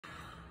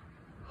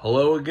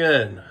Hello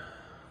again.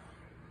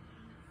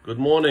 Good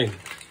morning.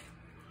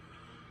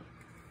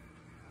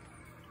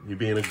 You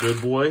being a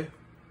good boy?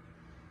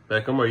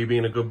 Beckham, are you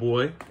being a good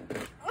boy?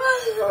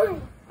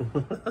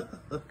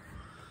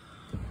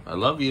 I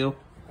love you.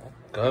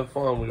 Go have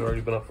fun. We've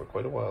already been up for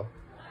quite a while.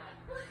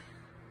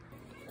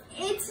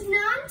 It's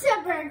not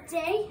a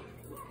birthday.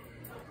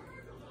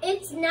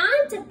 It's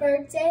not a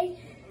birthday.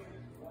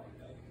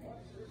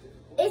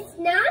 It's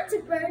not a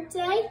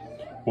birthday.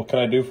 What can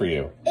I do for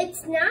you?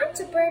 It's not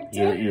a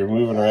birthday. You're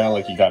moving around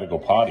like you got to go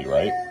potty,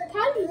 right?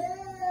 Potty.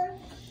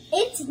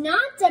 It's not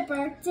a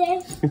birthday.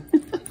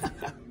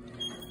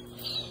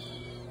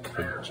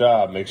 Good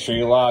job. Make sure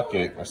you lock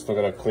it. I still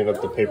got to clean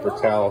up the paper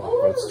towel.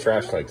 Oh, it's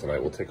trash night tonight.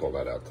 We'll take all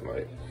that out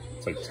tonight.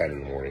 It's like 10 in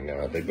the morning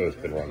now. They've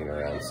both been running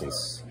around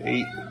since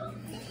 8.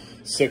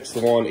 6 to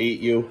 1, 8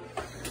 you.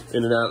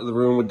 In and out of the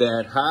room with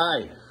Dad.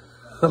 Hi.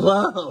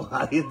 Hello.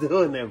 How you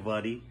doing there,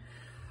 buddy?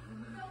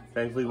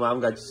 Thankfully, Mom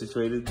got you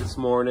situated this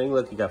morning.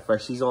 Look, you got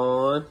freshies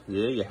on.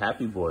 Yeah, you're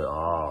happy boy.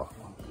 Oh,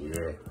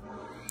 yeah.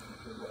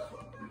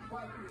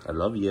 I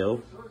love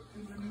you.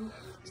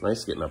 It's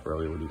nice getting up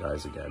early with you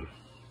guys again.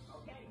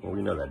 Well,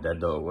 we know that,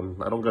 Dad, though.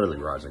 When I don't go to the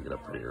garage, I get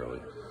up pretty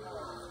early.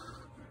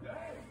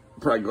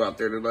 Probably go out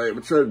there tonight.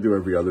 I'm trying to do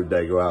every other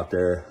day, go out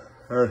there.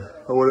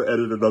 I want to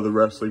edit another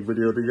wrestling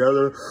video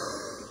together.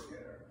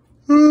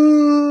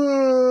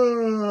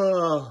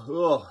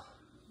 Oh.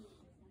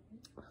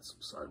 That's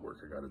some side work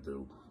I got to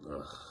do.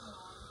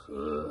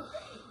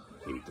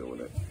 Hate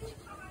doing it.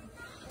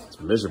 It's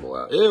miserable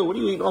out. Ew, what are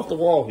you eating off the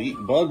wall? You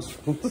eating bugs?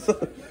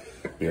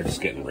 We're just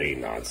getting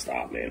rain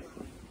nonstop, man.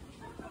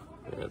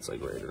 Yeah, it's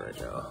like raining right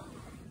now.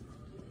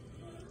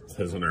 It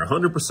says on there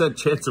 100%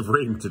 chance of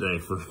rain today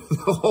for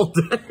the whole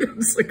day.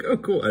 It's like, oh,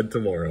 cool. And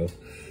tomorrow.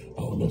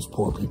 Oh, and those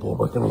poor people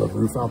working on the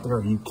roof out there.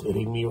 Are you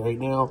kidding me right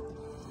now?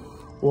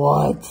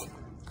 What?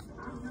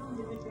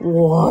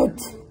 What?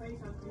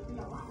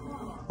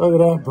 Look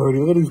at that, Brody.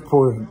 Look at these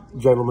poor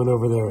gentlemen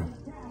over there.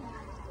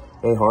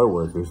 They hard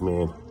workers,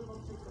 man.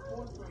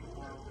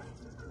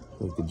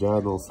 Like the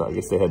job, I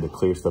guess they had to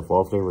clear stuff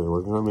off there where they're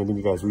working on. Man, did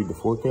you guys read the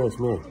forecast?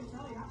 Man,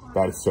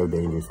 that is so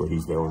dangerous what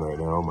he's doing right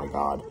now. Oh my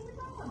God.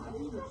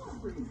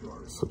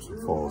 Slips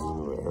and falls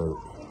into the hurt.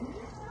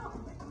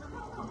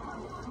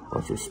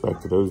 Much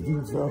respect to those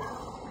dudes, though.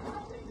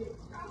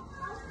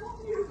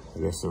 I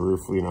guess the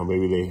roof, you know,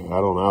 maybe they, I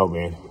don't know,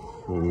 man.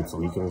 Maybe it's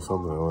leaking or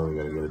something. I don't know, we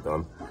gotta get it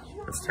done.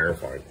 That's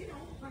terrifying.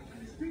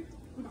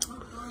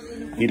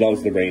 He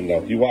loves the rain,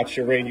 though. You watch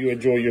your rain, you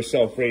enjoy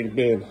yourself, Rain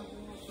Man.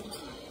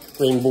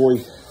 Rain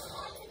Boy.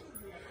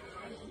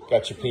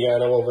 Got your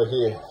piano over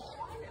here.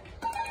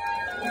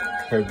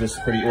 Heard this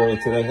pretty early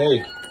today.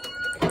 Hey,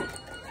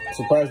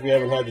 surprised we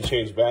haven't had to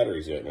change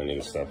batteries yet and any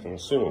of this stuff. I'm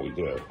assuming we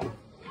do.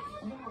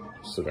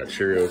 Still got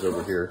Cheerios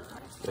over here.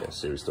 Yeah,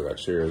 see, we still got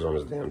Cheerios on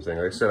this damn thing.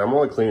 Like I said, I'm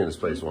only cleaning this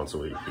place once a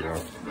week, you know.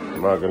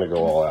 I'm not going to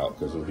go all out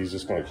because he's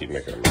just going to keep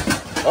making a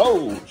mess.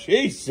 Oh,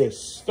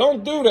 Jesus.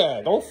 Don't do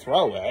that. Don't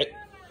throw that.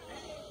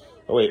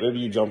 Oh, wait, maybe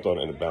you jumped on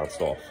it and it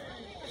bounced off.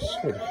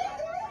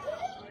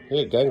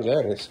 Yeah, gang.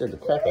 It scared the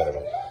crap out of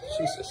him.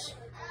 Jesus.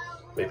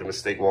 Made the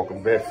mistake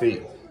walking bare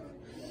feet.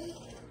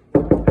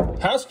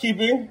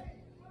 Housekeeping.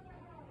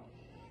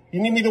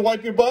 You need me to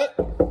wipe your butt?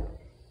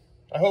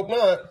 I hope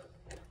not.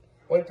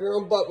 Wipe your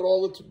own butt with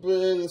all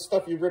the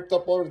stuff you ripped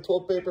up over the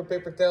toilet paper,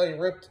 paper towel you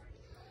ripped.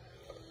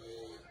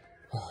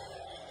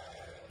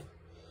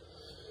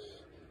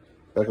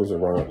 Beckham's a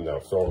run up now,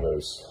 film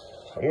those.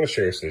 I'm going to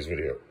share today's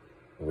video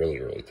really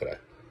early today.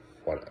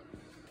 Why not?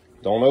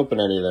 Don't open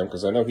any of them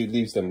because I know he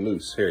leaves them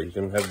loose. Here, you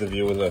can have the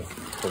view of the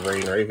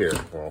rain right here.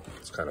 Well,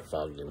 it's kind of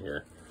foggy in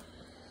here.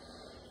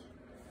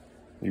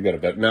 You got to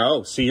bet.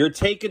 No, see, you're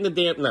taking the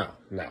damn. No.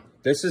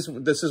 This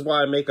is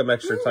why I make them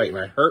extra tight, and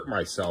I hurt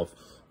myself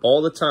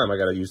all the time. I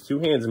got to use 2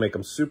 hands and make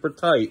them super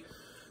tight.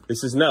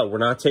 This is no. We're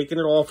not taking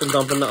it off and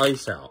dumping the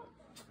ice out.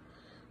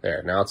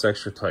 There, now it's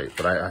extra tight.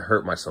 But I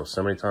hurt myself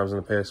so many times in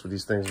the past with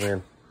these things,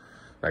 man.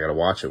 I got to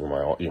watch it with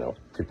my, you know,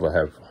 people that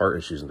have heart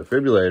issues and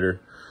defibrillator.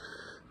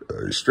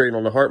 Strain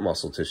on the heart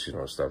muscle tissue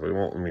and stuff. It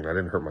won't, I mean, I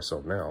didn't hurt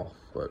myself now,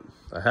 but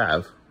I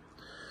have.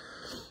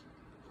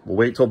 We'll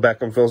wait till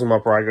Beckham fills them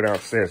up or I go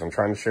downstairs. I'm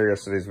trying to share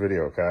yesterday's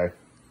video, okay?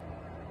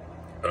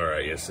 All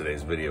right,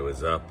 yesterday's video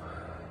is up.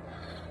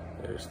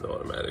 There's the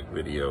automatic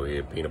video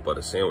here. Peanut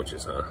butter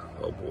sandwiches, huh?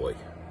 Oh, boy.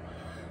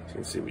 As you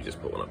can see, we just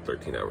put one up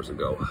 13 hours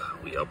ago.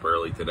 We up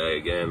early today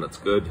again. That's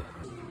good.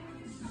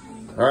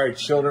 All right,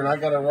 children, I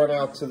got to run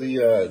out to the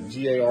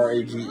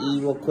GARAGE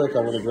real quick.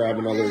 I'm going to grab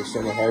another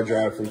external hard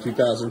drive from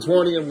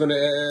 2020. I'm going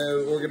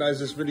to organize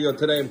this video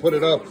today and put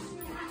it up.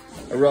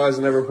 I realized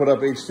I never put up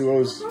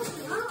H2O's,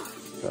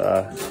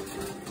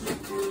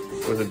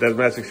 was it Dead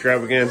Mass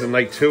Extravaganza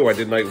Night 2? I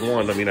did Night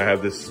 1. I mean, I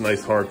have this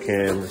nice hard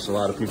cam. There's a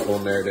lot of people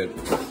in there that,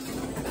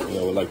 you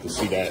know, would like to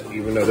see that,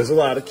 even though there's a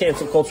lot of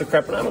cancel culture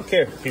crap, and I don't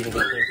care. People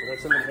get canceled.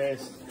 That's in the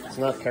past. It's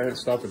not current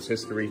stuff. It's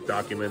history,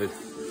 documented.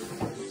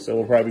 So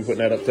we'll probably be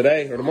putting that up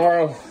today or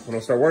tomorrow when I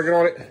start working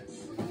on it.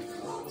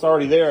 It's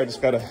already there. I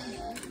just got to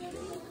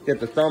Get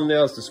the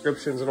thumbnails,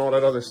 descriptions, and all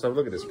that other stuff.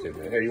 Look at this kid,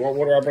 man. Here, you want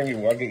water? I'll bring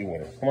you. I'll get you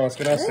water. Come on, let's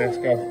get downstairs.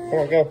 Go. Come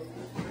on, go.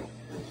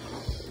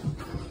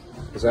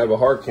 Because I have a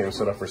hard cam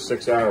set up for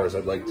 6 hours.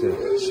 I'd like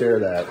to share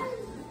that.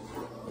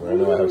 And I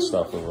know I have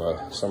stuff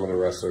of some of the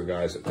wrestler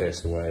guys that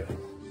passed away.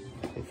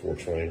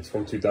 Unfortunately, it's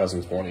from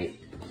 2020.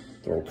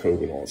 During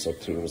COVID and all that stuff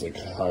too. It was like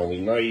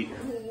Halloween night.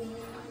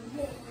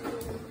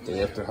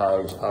 Day after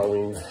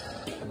Halloween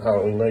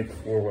night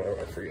before,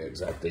 whatever, I forget the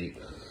exact date.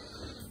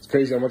 It's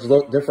crazy how much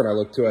different I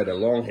look too. I had the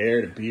long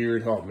hair, the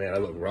beard. Oh man, I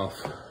look rough.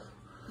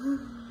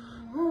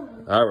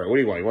 All right, what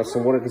do you want? You want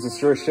some water? Because it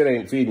sure as shit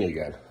ain't feeding you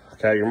again.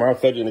 Okay, your mom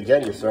fed you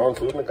again. You're throwing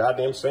food in the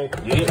goddamn sink.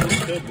 Yeah,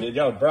 you did.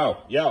 Yo, bro.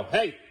 Yo,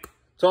 hey,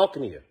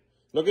 talking to you.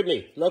 Look at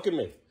me. Look at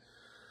me.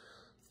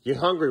 You're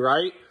hungry,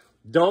 right?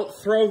 Don't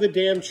throw the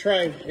damn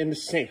tray in the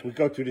sink. We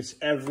go through this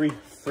every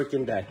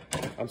freaking day.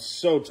 I'm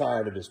so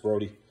tired of this,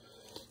 Brody.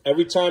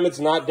 Every time it's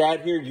not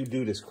dad here, you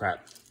do this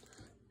crap.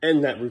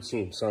 End that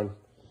routine, son.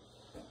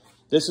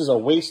 This is a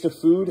waste of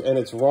food, and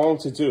it's wrong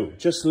to do.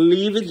 Just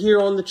leave it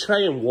here on the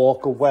tray and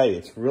walk away.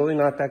 It's really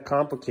not that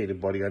complicated,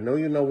 buddy. I know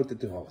you know what to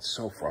do. Oh, it's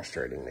so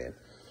frustrating, man.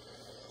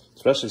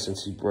 Especially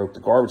since he broke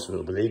the garbage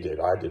wheel, but they did.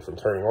 I did from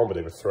turning on, but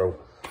they would throw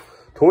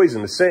toys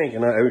in the sink,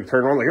 and I would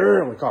turn on like,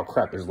 I'm like, oh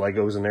crap, there's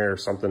Legos in there or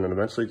something, and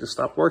eventually it just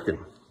stopped working.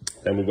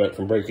 Then we went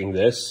from breaking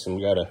this, and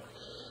we gotta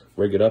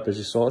rig it up, as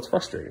you saw. It's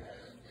frustrating.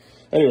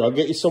 Anyway, I'll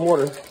get you some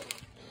water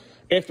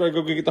after I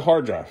go get the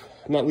hard drive.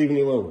 I'm not leaving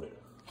you alone with it.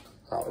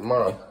 Oh,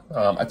 Mom,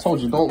 I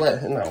told you,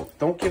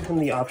 don't give him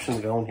the option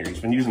to go in here. He's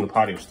been using the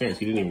potty upstairs.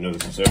 He didn't even know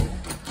this was open.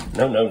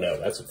 No,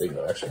 that's a big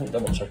no. Actually,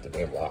 double check the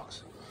damn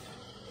locks.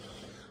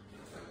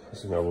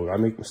 You know, I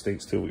make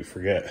mistakes too, we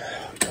forget.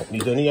 We don't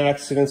need any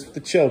accidents with the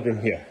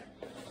children here.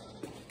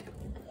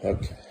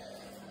 Okay.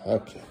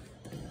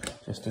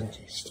 Just in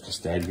case.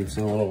 Just Dad gets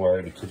a little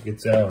worried, the kid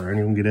gets out, or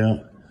anyone get out.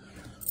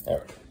 All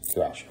right,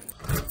 gosh.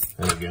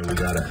 And again, we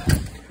gotta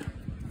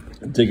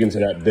dig into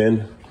that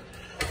bin.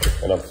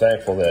 And I'm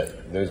thankful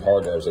that those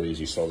hard drives are these.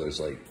 You saw those,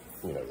 like,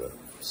 you know, the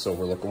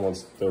silver looking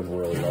ones. Those were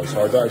really nice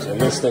hard drives. And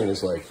this thing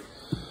is like,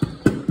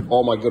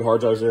 all my good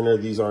hard drives are in there.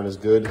 These aren't as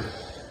good.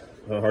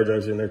 Hard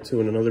drives are in there too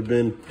in another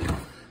bin.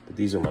 But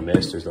these are my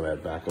masters that I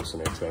have backups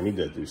in there too. I need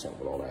to do something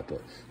with all that.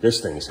 But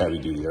this thing is heavy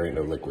duty. There ain't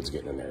no liquids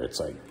getting in there. It's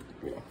like,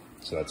 you know,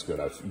 so that's good.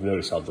 I've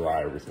noticed how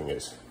dry everything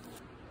is.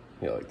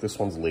 You know, like this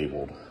one's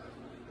labeled.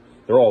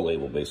 They're all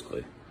labeled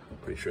basically. I'm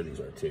pretty sure these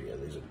are too. Yeah,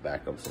 these are the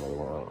backups. Another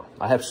one. I don't know.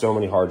 I have so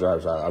many hard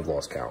drives, I've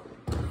lost count.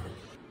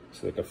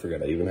 So like I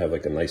forget. I even have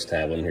like a nice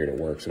tab in here that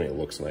works. I mean, it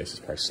looks nice. It's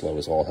probably slow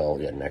as all hell.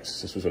 Yeah,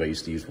 Next. This was what I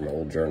used to use for my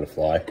old Journey to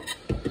Fly.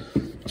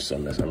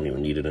 Sometimes I don't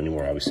even need it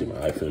anymore. Obviously, my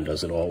iPhone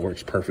does it all. It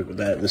works perfect with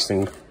that. This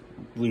thing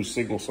loses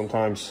signal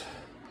sometimes.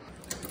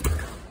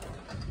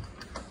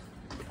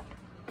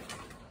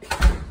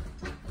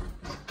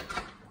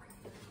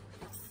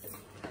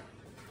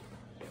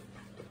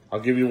 I'll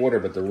give you water,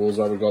 but the rules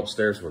are we go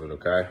upstairs with it,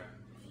 okay?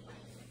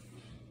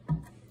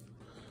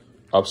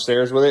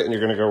 Upstairs with it, and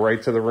you're going to go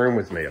right to the room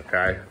with me,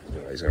 okay?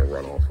 You know, he's going to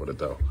run off with it,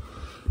 though.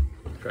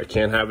 I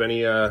can't have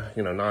any,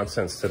 you know,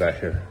 nonsense today.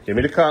 Here, give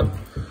me the cup.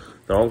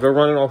 Don't go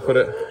running off with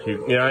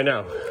it. Yeah, I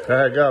know. Go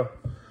ahead, go.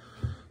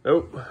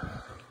 Nope.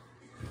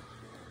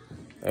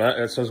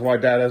 That's why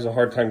Dad has a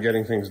hard time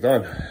getting things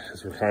done.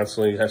 Because we're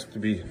constantly has to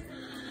be,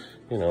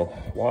 you know,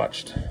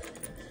 watched.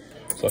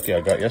 It's lucky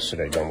I got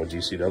yesterday done with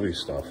GCW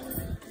stuff.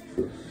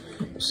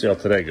 We'll see how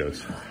today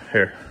goes.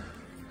 Here.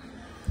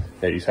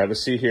 Yeah, you just have a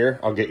seat here.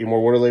 I'll get you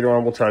more water later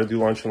on. We'll try to do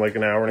lunch in like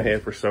an hour and a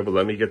half or so, but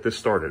let me get this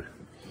started.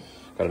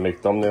 Got to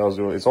make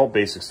thumbnails. It's all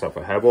basic stuff.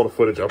 I have all the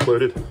footage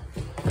uploaded.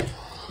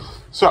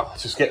 So,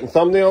 just getting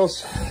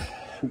thumbnails,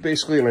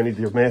 basically, and I need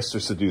the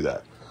masters to do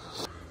that.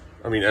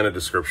 I mean, and a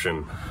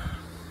description.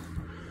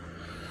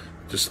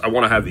 Just, I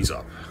want to have these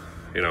up.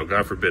 You know,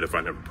 God forbid if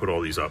I never put all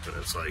these up, and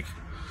it's like,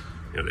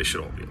 you know, they should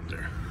all be up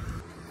there.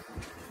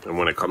 And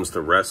when it comes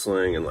to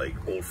wrestling and like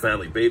old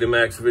family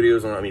Betamax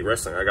videos, I mean,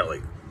 wrestling, I got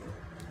like,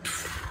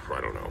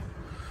 I don't know,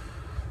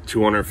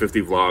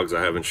 250 vlogs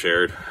I haven't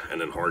shared,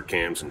 and then hard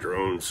cams and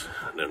drones.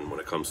 And then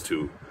when it comes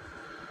to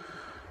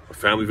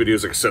family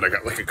videos, like I said, I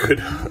got like a good,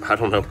 I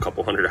don't know, a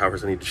couple hundred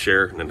hours I need to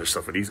share. And then there's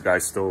stuff with these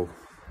guys still,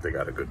 they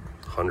got a good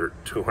 100,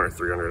 200,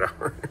 300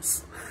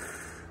 hours.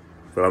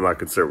 But I'm not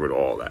concerned with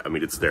all that. I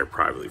mean, it's there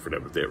privately for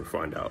them if they ever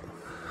find out.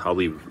 I'll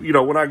leave, you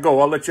know, when I go,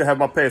 I'll let you have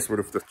my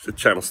password if the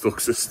channel still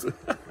exists.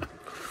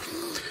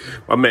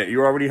 My man,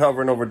 you're already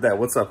hovering over that.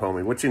 What's up,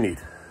 homie? What you need?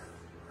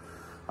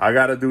 I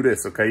gotta do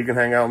this, okay? You can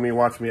hang out with me and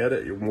watch me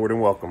edit. You're more than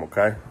welcome,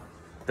 okay?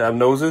 Do I have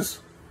noses?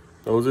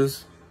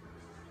 Noses?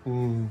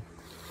 Dad,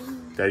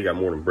 you got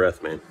more than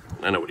breath, man.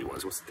 I know what he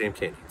wants. What's the damn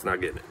candy? He's not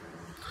getting it.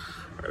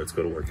 All right, let's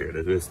go to work here.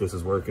 This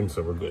is working,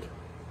 so we're good.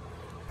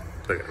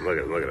 Look at him, look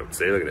at him, look at him.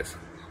 See, look at this.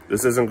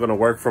 This isn't gonna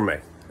work for me.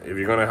 If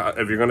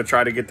you're gonna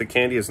try to get the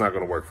candy, it's not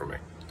gonna work for me.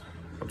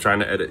 I'm trying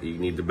to edit. You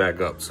need to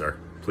back up, sir.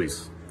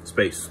 Please.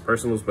 Space.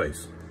 Personal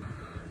space.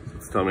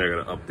 It's telling me I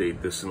gotta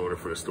update this in order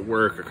for this to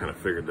work. I kind of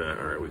figured that.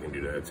 All right, we can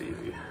do that. It's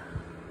easy.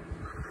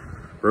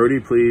 Brody,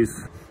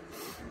 please.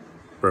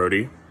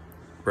 Brody.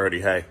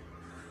 Brody, hey.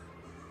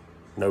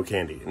 No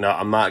candy. No,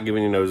 I'm not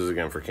giving you noses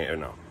again for candy.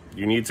 No.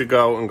 You need to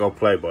go and go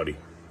play, buddy.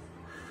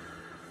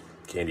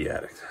 Candy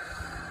addict.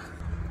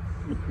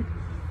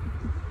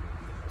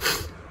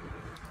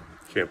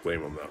 Can't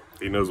blame him, though.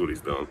 He knows what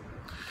he's doing.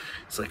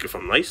 It's like if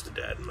I'm nice to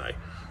Dad and I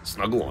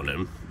snuggle on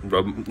him,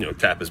 rub,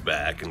 tap his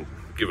back and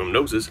give him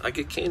noses, I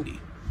get candy.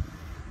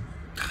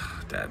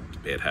 Dad,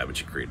 bad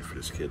habits you created for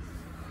this kid.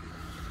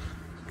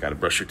 Gotta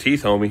brush your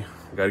teeth, homie.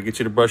 Gotta get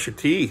you to brush your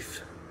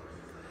teeth.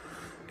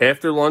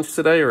 After lunch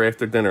today or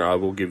after dinner, I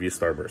will give you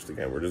Starburst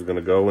again. We're just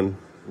gonna go and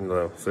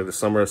say the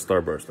summer of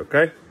Starburst,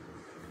 okay?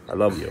 I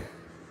love you.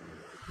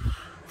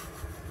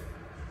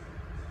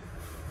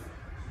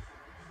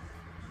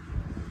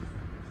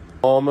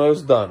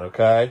 Almost done,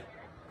 okay?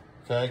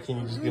 Okay, can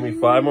you just give me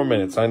 5 more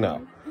minutes? I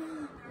know.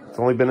 It's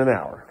only been an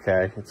hour,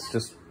 okay? It's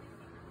just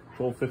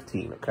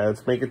 12:15, okay?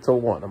 Let's make it till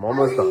 1. I'm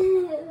almost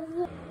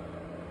done.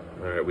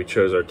 All right, we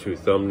chose our 2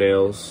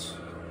 thumbnails.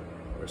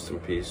 Rest in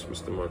peace,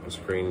 Mr. Marcus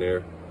Green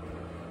there.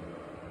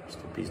 Rest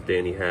in peace,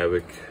 Danny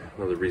Havoc.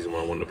 Another reason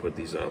why I wanted to put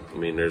these up. I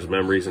mean, there's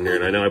memories in here,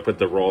 and I know I put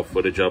the raw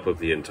footage up of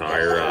the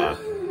entire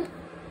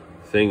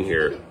thing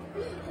here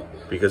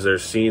because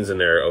there's scenes in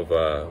there of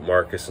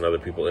Marcus and other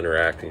people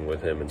interacting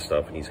with him and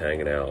stuff, and he's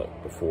hanging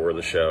out before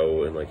the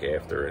show and like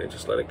after, and I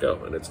just let it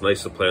go. And it's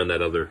nice to play on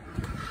that other.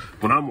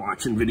 When I'm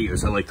watching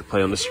videos, I like to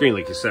play on the screen,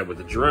 like you said, with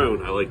the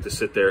drone. I like to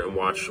sit there and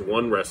watch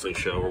one wrestling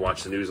show or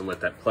watch the news and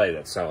let that play,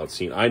 that solid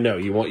scene. I know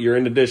you're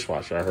in the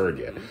dishwasher. I heard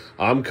you.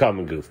 I'm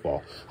coming,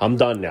 goofball. I'm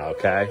done now,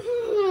 okay?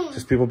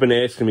 Just people have been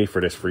asking me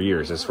for this for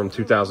years. It's from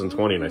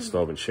 2020, and I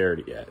still haven't shared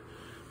it yet.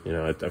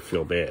 I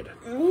feel bad.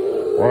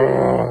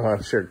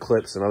 I've shared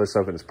clips and other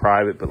stuff, and it's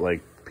private, but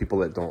like people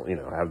that don't,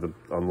 have the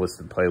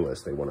unlisted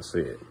playlist, they want to see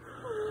it.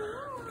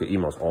 I get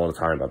emails all the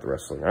time about the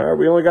wrestling. All right,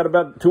 we only got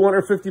about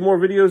 250 more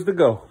videos to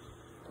go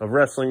of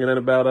wrestling, and then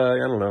about, I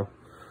don't know,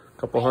 a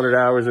couple hundred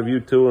hours of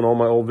YouTube and all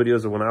my old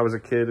videos of when I was a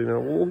kid.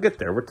 We'll get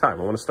there with time.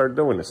 I want to start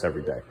doing this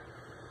every day.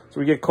 So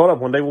we get caught up.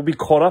 One day we'll be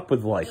caught up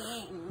with life.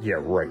 Yeah,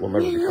 right. We'll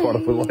never be caught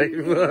up with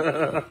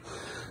life.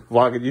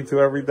 Vlogging YouTube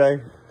every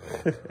day.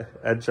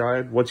 And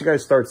trying. Once you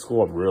guys start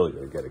school, I'm really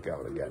going to get it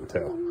going again,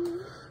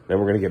 too. Then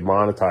we're going to get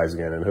monetized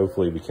again, and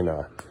hopefully we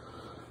can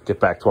get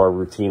back to our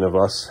routine of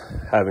us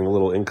having a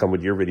little income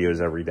with your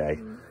videos every day.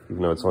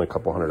 Even though it's only a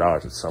couple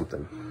 $100, it's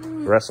something.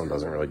 Wrestling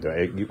doesn't really do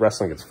it.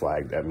 Wrestling gets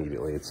flagged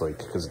immediately. It's like,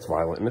 because it's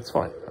violent, and it's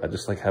fine. I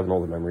just like having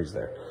all the memories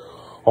there.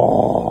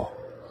 Oh.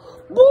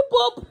 Boop,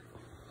 boop.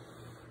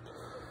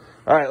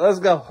 All right, let's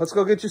go. Let's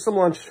go get you some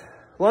lunch.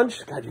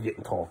 Lunch? God, you're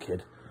getting tall,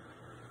 kid.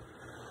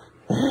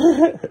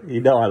 You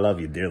know I love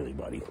you dearly,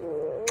 buddy.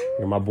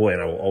 You're my boy,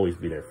 and I will always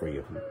be there for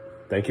you.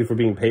 Thank you for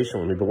being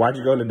patient with me, but why'd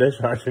you go in the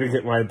dishwasher to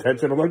get my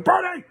attention? I'm like,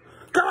 Brody,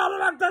 come out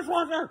of that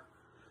dishwasher!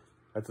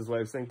 That's his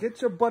way of saying,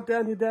 get your butt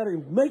down here, Daddy,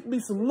 and make me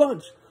some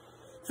lunch.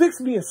 Fix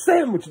me a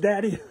sandwich,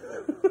 Daddy.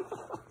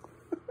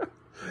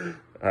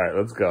 All right,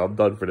 let's go. I'm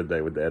done for the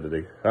day with the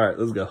editing. All right,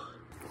 let's go.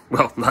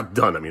 Well, not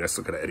done. I mean, I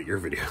still got to edit your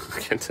video.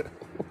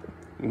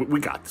 We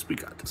got this. We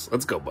got this.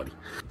 Let's go, buddy.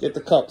 Get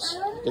the cups.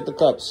 Get the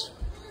cups.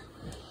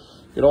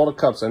 Get all the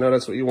cups. I know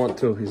that's what you want,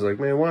 too. He's like,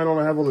 man, why don't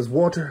I have all this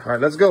water? All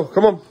right, let's go.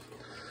 Come on.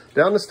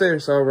 Down the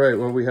stairs. All right,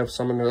 well, we have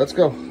some in there. Let's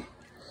go.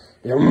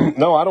 Yeah,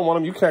 no, I don't want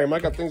them. You carry them. I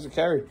got things to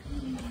carry.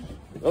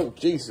 Oh,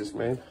 Jesus,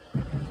 man.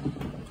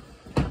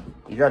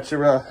 You got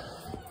your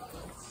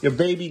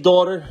baby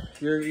daughter,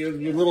 your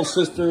little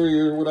sister,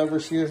 your whatever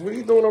she is. What are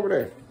you doing over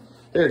there?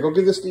 Here, go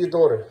give this to your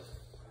daughter.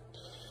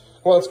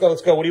 Come on, let's go,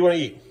 let's go. What do you want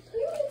to eat?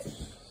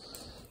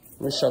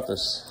 Let me shut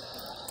this.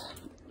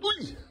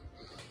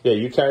 Yeah,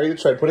 you carry the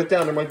tray. Put it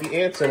down. There might be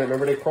ants in it.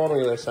 Remember, they crawled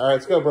on this. All right,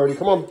 let's go, Brody.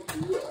 Come on.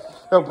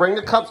 No, bring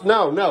the cups.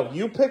 No.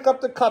 You pick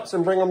up the cups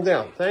and bring them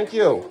down. Thank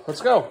you.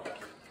 Let's go.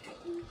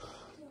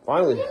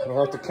 Finally, I don't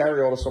have to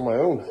carry all this on my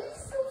own.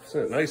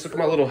 Nice. Look at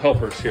my little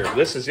helpers here.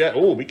 This is,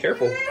 oh, be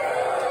careful.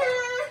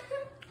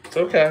 It's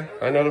okay.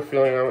 I know the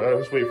feeling. I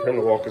was waiting for him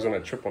to walk because I'm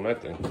going to trip on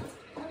that thing.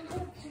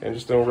 And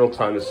just doing real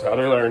time. This is how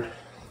they learn.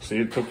 So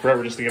it took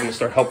forever just to get him to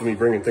start helping me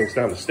bringing things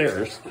down the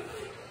stairs.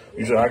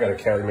 Usually I got to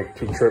carry, make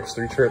 2 trips,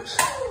 3 trips.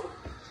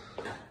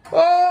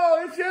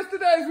 Oh, it's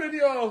yesterday's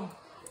video.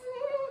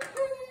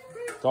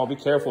 So I'll be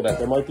careful that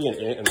there might be an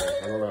ant in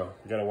there. I don't know.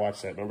 You got to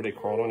watch that. Remember they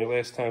crawled on you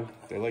last time?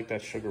 They like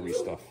that sugary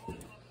stuff.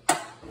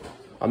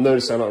 I'm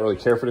noticing I don't really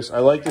care for this. I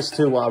like this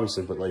too,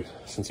 obviously, but like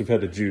since you've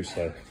had the juice,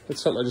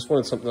 it's something. I just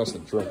wanted something else to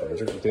drink. I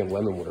drank the damn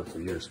lemon water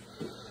for years.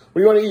 What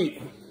do you want to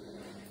eat?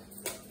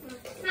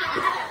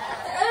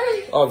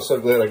 Oh, I'm so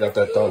glad I got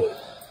that done.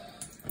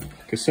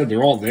 Like I said,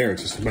 they're all there.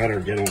 It's just a matter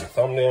of getting the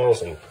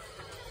thumbnails, and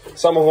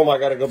some of them I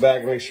got to go back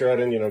and make sure I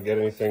didn't, get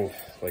anything.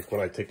 Like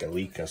when I take a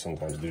leak, I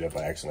sometimes do that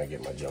by accident. I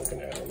get my junk in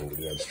there. I don't mean to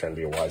do that. Just trying to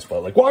be a wise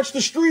butt. Like, watch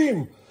the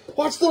stream.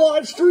 Watch the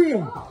live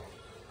stream.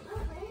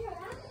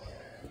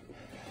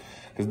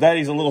 Because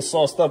Daddy's a little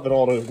sauced up in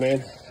all those,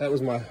 man. That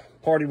was my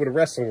party with a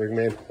wrestling ring,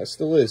 man. That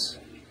still is.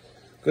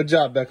 Good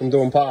job, Beckham,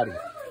 doing potty.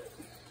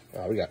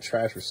 We got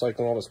trash,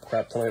 recycling, all this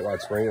crap tonight while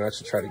it's raining. I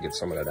should try to get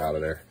some of that out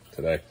of there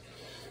today.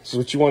 This is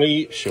what you want to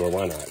eat? Sure,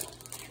 why not?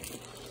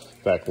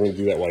 In fact, we're gonna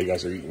do that while you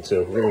guys are eating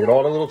too. We're gonna get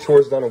all the little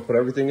chores done. We'll put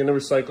everything in the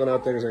recycling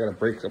out there because I gotta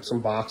break up some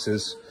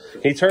boxes.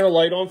 Can you turn a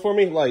light on for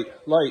me? Light.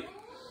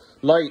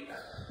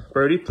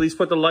 Brody, please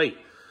put the light.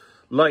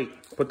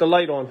 Put the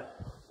light on.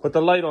 Put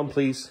the light on,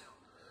 please.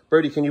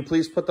 Brody, can you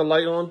please put the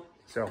light on?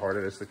 See how hard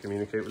it is to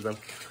communicate with them.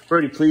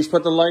 Brody, please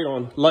put the light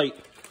on. Light.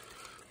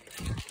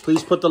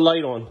 Please put the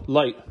light on.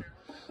 Light.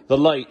 The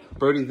light.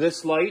 Brody,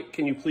 this light,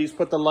 can you please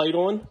put the light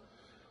on?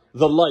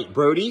 The light.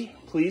 Brody,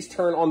 please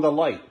turn on the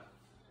light.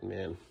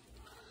 Man.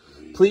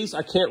 Please,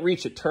 I can't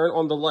reach it. Turn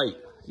on the light.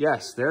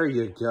 Yes, there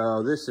you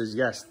go. This is,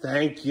 yes,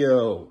 thank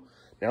you.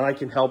 Now I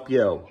can help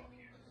you.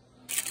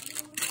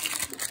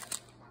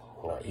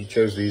 All right, he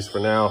chose these for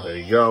now. There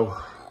you go.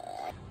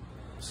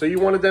 So you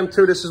wanted them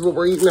too. This is what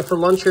we're eating for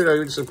lunch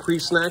here. Just a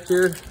pre-snack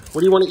here.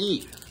 What do you want to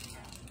eat?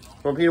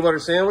 Want peanut butter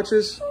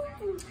sandwiches?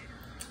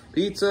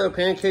 Pizza,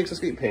 pancakes?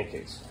 Let's eat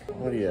pancakes.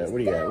 What do you at?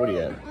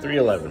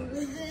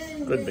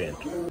 311. Good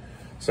band.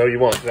 So you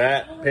want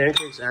that,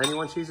 pancakes, and you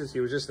want cheeses?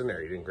 He was just in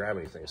there. He didn't grab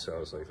anything. So I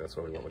was like, that's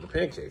what we want with the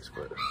pancakes.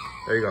 But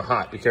there you go.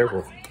 Hot. Be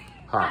careful.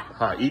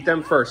 Hot. Eat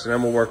them first, and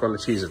then we'll work on the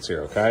Cheez-Its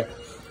here, okay?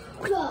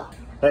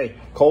 Hey,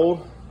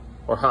 cold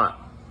or hot?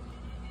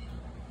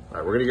 All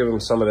right, we're going to give him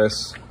some of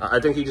this. I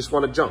think he just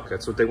wanted junk.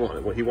 That's what they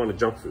wanted. He wanted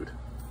junk food.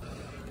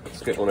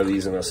 Let's get one of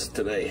these in us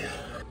today.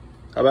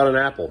 How about an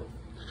apple?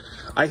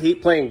 I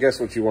hate playing guess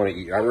what you want to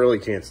eat. I really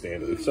can't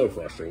stand it. It's so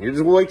frustrating. You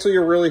just wait till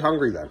you're really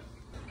hungry then.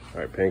 All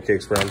right,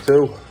 pancakes round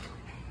 2.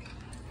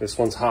 This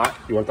one's hot.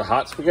 You want the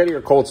hot spaghetti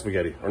or cold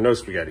spaghetti? Or no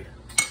spaghetti?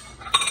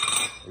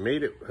 I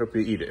made it. Hope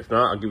you eat it. If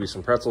not, I'll give you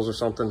some pretzels or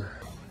something.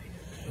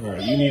 All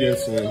right, you need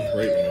insulin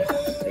right now.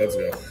 Let's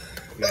go.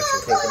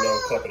 Natural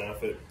coconut, cupping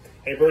off it.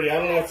 Hey, Brody, I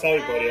don't know what to tell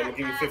you, buddy. I'm going to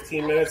give you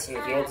 15 minutes, and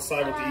if you don't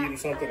decide what to eat or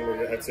something,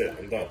 that's it.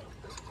 I'm done.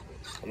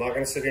 I'm not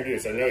going to sit here and do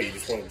this. I know you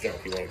just want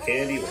junk. You want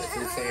candy, you want a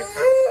fruit snack.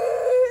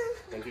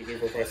 1, 2, 3,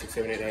 4, 5, 6,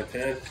 7, 8, 9,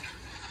 10.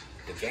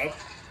 Good job.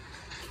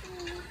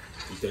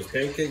 Eat those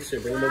pancakes.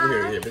 Here, bring them over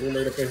here. Here, bring them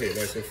right up in here.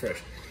 Nice and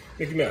fresh.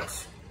 Mickey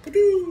Mouse.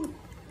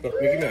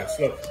 Look, Mickey Mouse.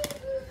 Look.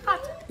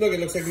 Look, it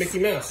looks like Mickey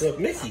Mouse. Look,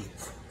 Mickey.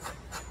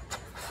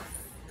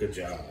 Good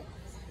job.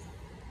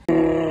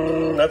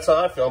 That's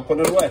how I feel. I'm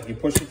putting it away. You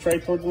push the tray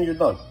towards me, you're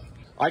done.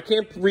 I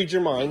can't read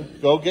your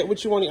mind. Go get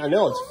what you want to eat. I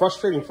know, it's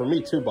frustrating for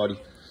me too, buddy.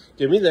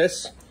 Give me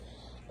this.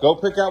 Go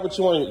pick out what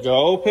you want to eat.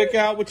 Go pick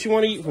out what you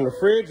want to eat from the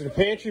fridge, the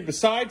pantry,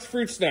 besides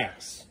fruit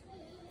snacks.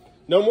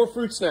 No more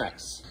fruit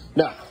snacks.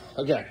 No.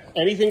 Again,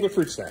 anything but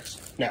fruit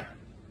snacks. No.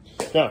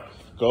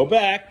 Go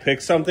back,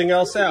 pick something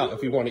else out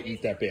if you want to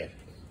eat that bad.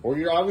 Or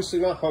you're obviously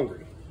not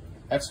hungry.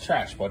 That's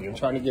trash, buddy. I'm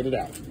trying to get it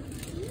out.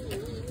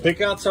 Pick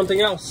out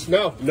something else.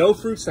 No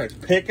fruit snacks.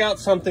 Pick out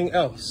something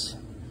else.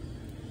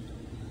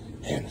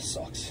 Man, this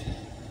sucks.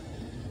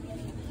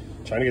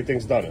 Trying to get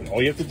things done. And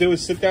all you have to do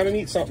is sit down and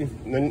eat something.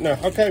 And then, no.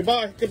 Okay,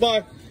 bye.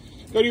 Goodbye.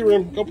 Go to your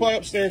room. Go play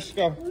upstairs.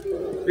 Go.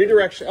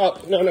 Redirection.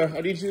 Oh, no. I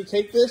need you to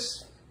take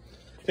this.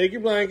 Take your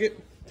blanket.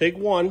 Take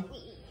one.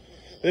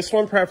 This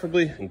one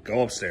preferably. And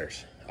go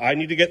upstairs. I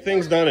need to get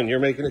things done, and you're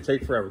making it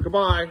take forever.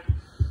 Goodbye.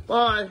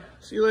 Bye.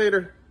 See you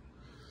later.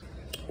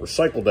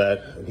 Recycle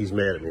Dad. And he's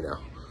mad at me now.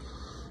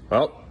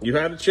 Well, you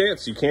had a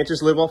chance. You can't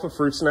just live off of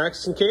fruit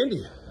snacks and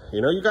candy.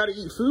 You know, you got to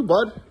eat food,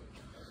 bud.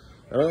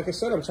 And like I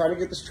said, I'm trying to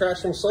get this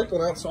trash from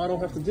recycling out so I don't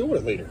have to deal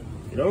with it later.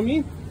 You know what I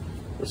mean?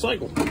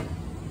 Recycle.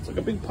 It's like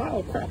a big pile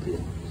of crap here.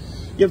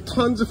 You have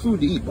tons of food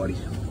to eat, buddy.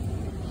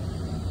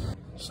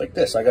 Just like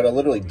this. I got to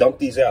literally dump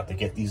these out to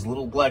get these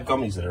little black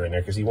gummies that are in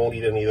there because he won't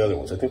eat any of the other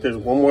ones. I think there's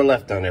one more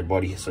left down there,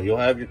 buddy. So you'll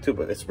have your two,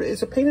 but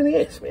it's a pain in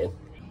the ass, man.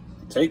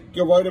 Take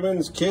your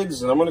vitamins,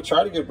 kids, and I'm going to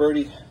try to get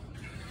Brody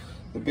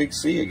the big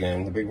C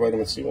again, the big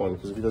vitamin C one,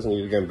 because if he doesn't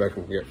eat it again,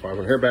 Beckham can get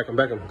 500. Here,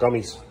 Beckham,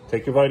 gummies.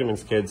 Take your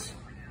vitamins, kids.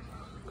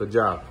 Good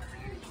job.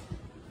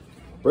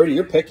 Brody,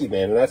 you're picky,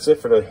 man, and that's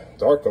it for the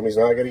dark gummies.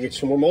 Now I got to get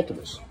you more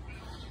multiples.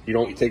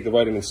 You take the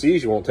vitamin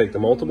C's, you won't take the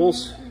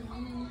multiples.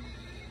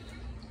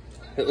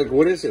 Like,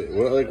 what is it?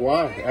 Like,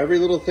 why? Every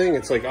little thing,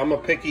 it's like I'm a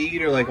picky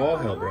eater like all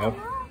hell, bro.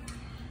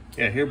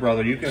 Yeah, here,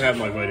 brother, you can have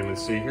my vitamin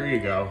C. Here you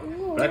go.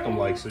 Beckham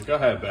likes it. Go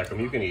ahead, Beckham.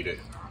 You can eat it.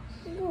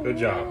 Good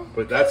job.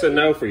 But that's a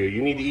no for you.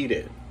 You need to eat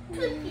it.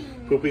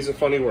 Poopy's a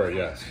funny word,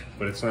 yes.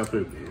 But it's not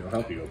poopy. It'll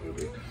help you go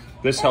poopy.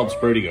 This helps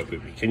Brody go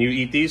poopy. Can you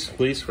eat these,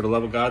 please, for the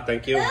love of God?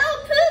 Thank you.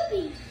 Oh,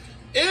 poopy.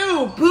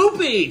 Ew,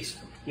 poopies.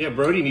 Yeah,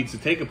 Brody needs to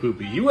take a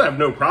poopy. You have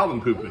no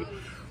problem pooping.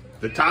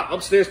 The top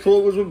upstairs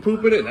toilet was with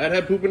poop in it. That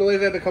had poop in it.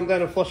 They had to come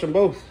down and flush them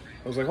both.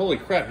 I was like, holy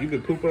crap, you've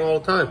been pooping all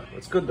the time.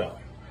 That's good, though.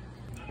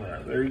 All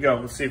right, there you go.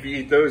 Let's see if you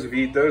eat those. If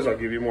you eat those, I'll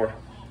give you more.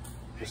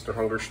 Mr.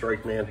 Hunger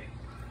Strike Man.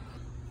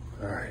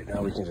 All right,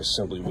 now we can just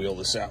simply wheel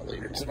this out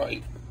later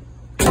tonight.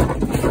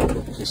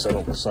 In case I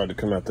don't decide to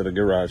come out to the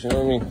garage, you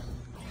know what I mean?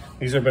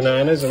 These are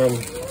bananas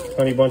and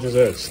Honey Bunches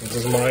of Oats. This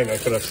is mine. I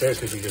put upstairs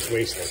because you just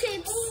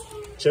wasted.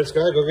 Chips,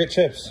 go ahead. Go get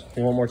chips.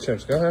 You want more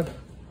chips? Go ahead.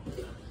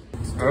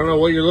 I don't know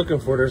what you're looking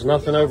for. There's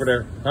nothing over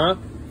there. Huh?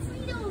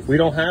 We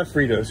don't have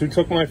Fritos. Who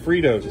took my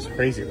Fritos? It's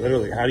crazy.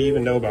 Literally. How do you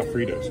even know about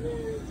Fritos?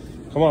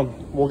 Come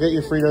on. We'll get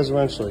you Fritos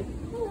eventually.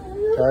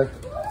 Okay?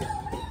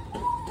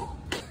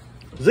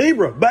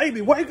 Zebra,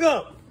 baby, wake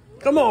up.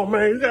 Come on,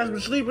 man. You guys been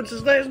sleeping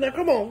since last night.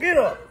 Come on, get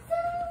up.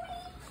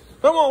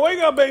 Come on, wake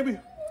up, baby.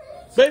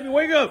 Baby,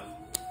 wake up.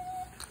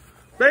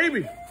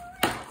 Baby.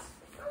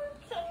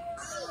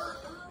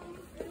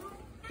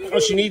 Oh,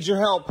 she needs your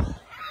help.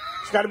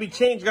 She's got to be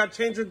changed. Got to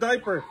change her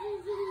diaper.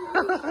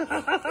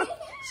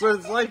 So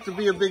it's like to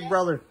be a big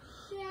brother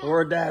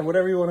or a dad,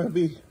 whatever you want to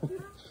be.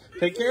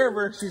 Take care of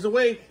her. She's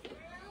awake.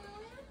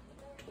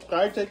 All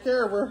right, take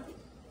care of her.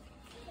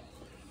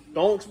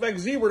 Don't expect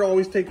Zebra to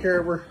always take care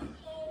of her.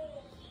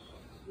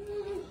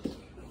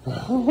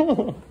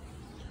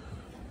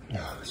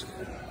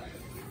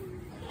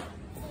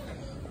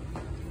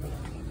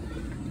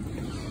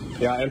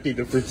 Yeah, I emptied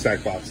the fruit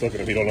snack box. Look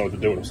at him. He don't know what to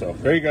do with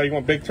himself. There you go. You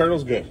want big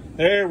turtles? Good.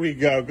 There we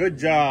go. Good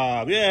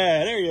job.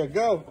 Yeah, there you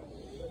go.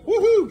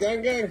 Woohoo!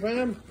 Gang, gang,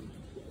 fam.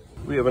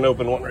 We have an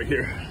open one right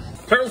here.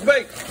 Turtles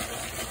baked.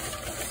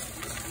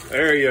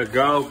 There you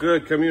go.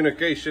 Good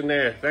communication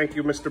there. Thank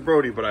you, Mr.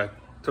 Brody. But I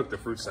took the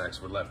fruit snacks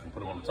that were left and put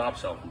them on the top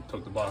shelf and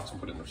took the box and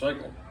put it in the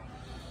recycling.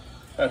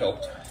 That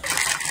helped.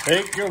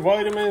 Take your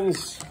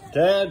vitamins,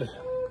 Dad.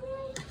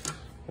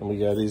 And we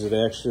got these are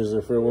the extras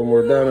for when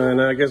we're done.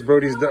 And I guess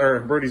Brody's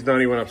done.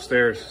 He went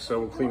upstairs. So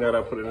we'll clean that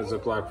up, put it in a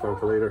Ziploc for him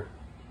for later.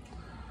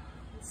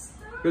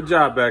 Good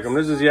job, Beckham.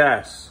 This is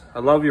Yas. I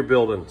love your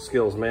building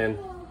skills, man.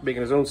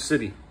 Making his own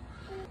city.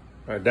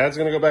 All right, Dad's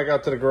gonna go back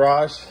out to the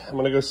garage. I'm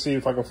gonna go see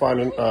if I can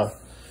find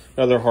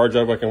another hard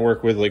drive I can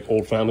work with, like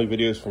old family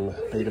videos from the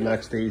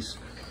Betamax days,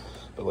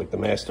 but like the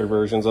master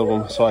versions of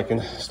them, so I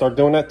can start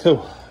doing that too.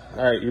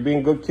 All right, you're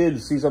being good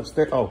kids. He's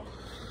upstairs. Oh,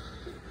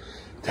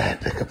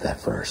 Dad, pick up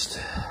that first.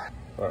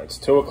 All right, it's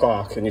 2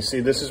 o'clock, and you see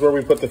this is where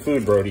we put the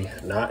food, Brody.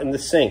 Not in the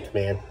sink,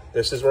 man.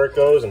 This is where it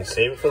goes, and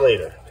save it for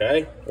later,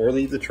 okay? Or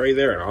leave the tray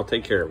there, and I'll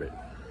take care of it.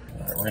 All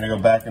right, we're gonna go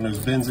back in those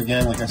bins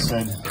again. Like I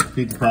said,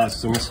 feed the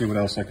process. I'm gonna see what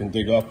else I can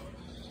dig up.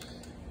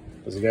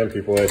 Because again,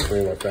 people ask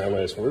me, my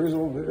family asks, where's the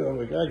old video? I'm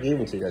like, I gave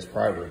them to you guys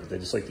privately, but they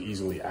just like to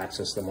easily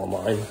access them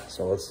online.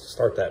 So let's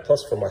start that.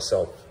 Plus for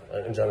myself,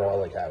 in general, I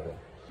like having them.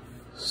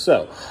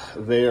 So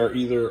they are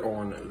either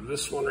on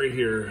this one right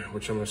here,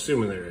 which I'm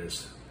assuming there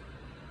is.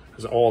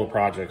 Because all the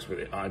projects with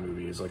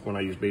iMovie is like when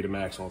I use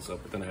Betamax and all that stuff,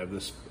 but then I have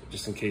this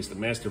just in case the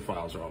master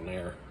files are on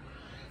there.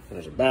 And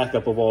there's a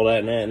backup of all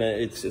that, and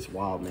it's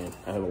wild, man.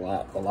 I have a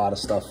lot of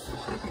stuff.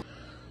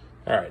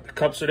 All right, the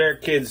cups are there,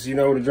 kids. You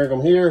know to drink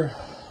them here.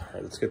 All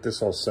right, let's get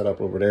this all set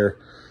up over there.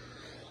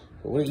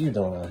 What are you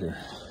doing out here?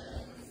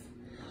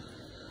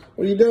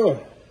 What are you doing?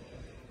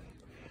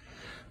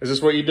 Is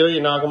this what you do?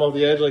 You knock them off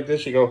the edge like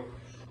this, you go,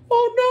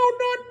 oh no,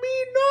 not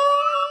me,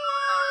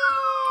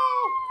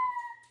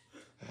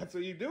 no! That's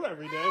what you do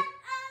every day.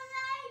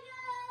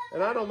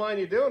 And I don't mind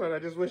you doing it. I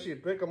just wish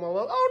you'd pick them all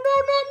up. Oh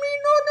no, not me,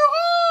 no, no,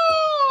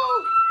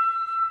 oh!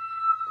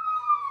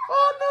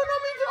 Oh no,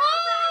 not me,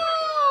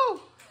 oh!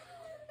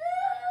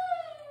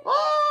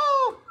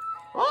 Oh!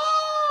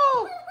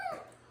 Oh!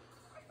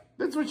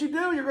 That's what you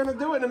do. You're going to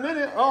do it in a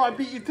minute. Oh, I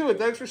beat you to it.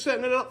 Thanks for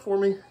setting it up for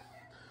me.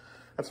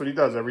 That's what he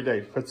does every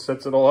day. He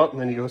sets it all up, and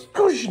then he goes,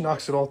 gosh,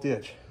 knocks it off the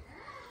edge.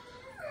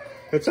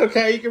 It's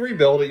okay. You can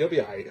rebuild it. You'll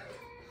be all right.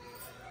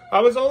 I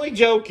was only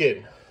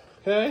joking.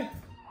 Okay?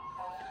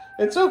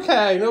 It's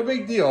okay. No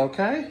big deal,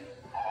 okay?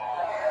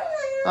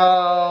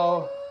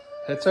 Oh,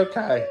 it's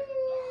okay.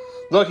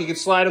 Look, you can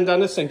slide him down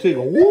this thing, too. You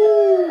go,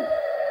 woo!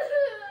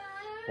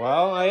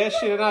 Well, I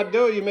asked you to not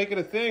do it. You make it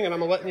a thing, and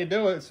I'm letting you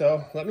do it.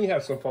 So let me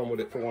have some fun with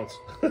it for once.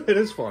 It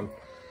is fun.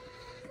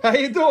 How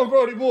you doing,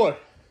 Brody boy?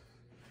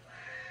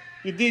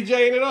 You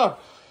DJing it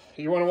up?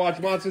 You want to watch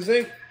Monsters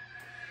Inc?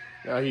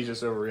 No, he's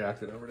just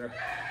overreacting over there,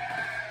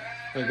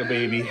 like a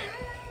baby,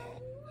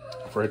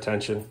 for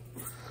attention.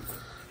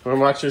 Want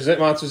to watch your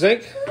Monsters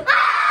Inc?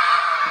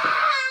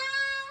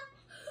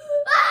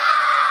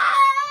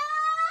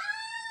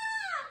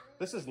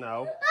 This is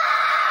no.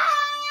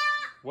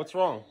 What's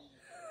wrong?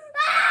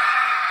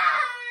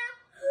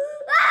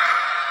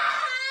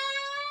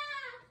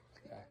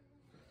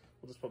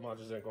 We'll just put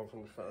Monsters Inc on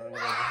from the front.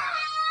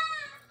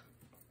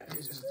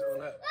 He's just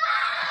doing that.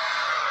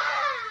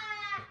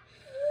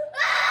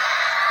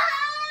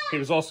 He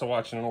was also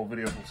watching an old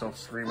video of himself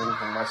screaming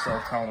and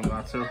myself telling him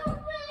not to.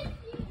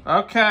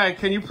 Okay,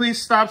 can you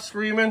please stop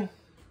screaming?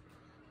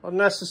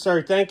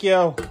 Unnecessary, thank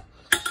you.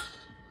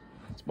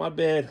 It's my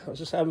bad. I was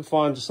just having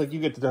fun, just like you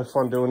get to have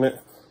fun doing it.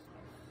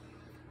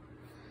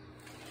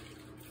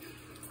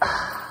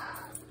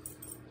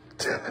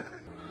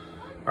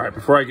 All right,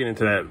 before I get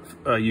into that,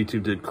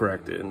 YouTube did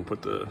correct it and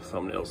put the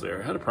thumbnails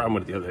there. I had a problem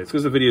with it the other day. It's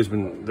because the video's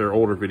been, their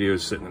older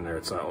videos sitting in there.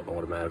 It's not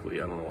automatically.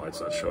 I don't know why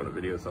it's not showing a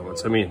video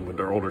thumbnails. I mean, with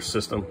their older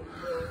system.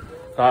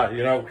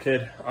 You know,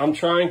 kid, I'm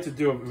trying to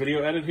do a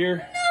video edit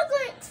here.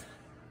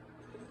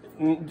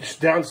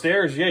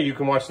 Downstairs, yeah, you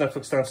can watch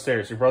Netflix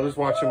downstairs. Your brother's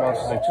watching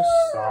Monsters Inc. Just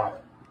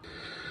stop.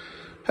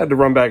 Had to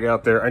run back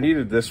out there. I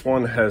needed this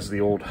one. It has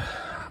the old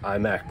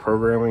iMac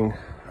programming.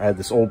 I had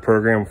this old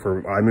program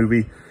for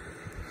iMovie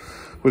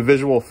with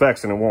visual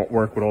effects, and it won't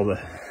work with all the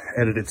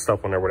edited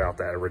stuff on there without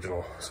that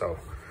original. So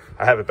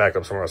I have it backed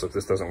up somewhere else if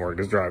this doesn't work.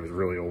 This drive is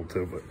really old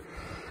too, but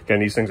Again,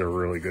 these things are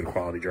really good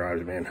quality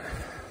drives, man.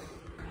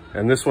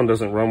 And this one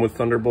doesn't run with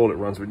Thunderbolt. It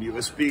runs with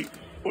USB.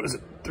 What is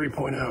it?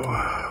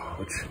 3.0,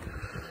 which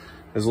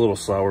is a little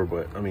slower,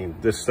 but I mean,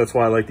 that's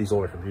why I like these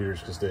older computers,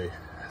 because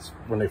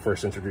when they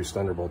first introduced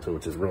Thunderbolt to it,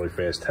 which is really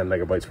fast, 10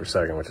 megabytes per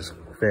second, which is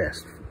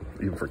fast,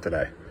 even for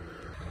today.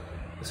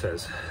 This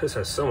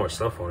has so much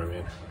stuff on it,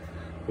 man.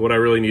 What I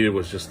really needed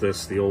was just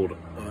this, the old,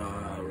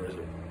 where is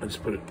it? I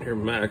just put it here,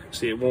 Mac.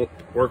 See, it won't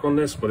work on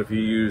this, but if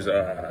you use,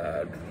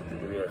 I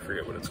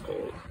forget what it's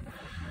called,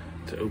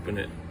 to open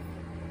it.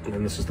 And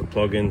then this is the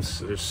plugins.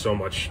 There's so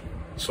much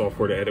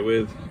software to edit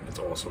with. It's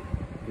awesome.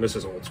 And this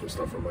is old school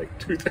stuff from like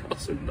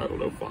 2000, I don't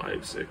know,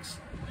 5, 6.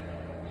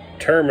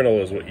 Terminal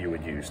is what you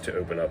would use to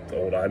open up the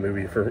old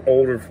iMovie. For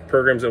older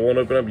programs that won't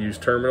open up, use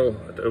Terminal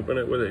to open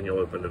it with it, and you'll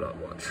open it up.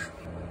 Watch.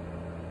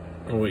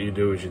 And what you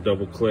do is you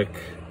double click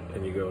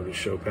and you go to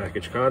show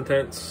package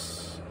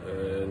contents,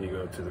 and you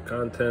go to the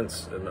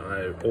contents and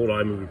old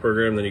iMovie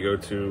program, then you go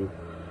to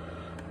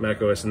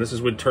Mac OS, and this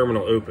is with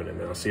Terminal open, and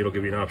now see it'll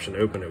give you an option to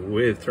open it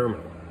with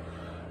Terminal.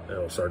 And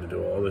it'll start to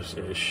do all this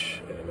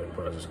ish, and then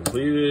process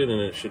completed,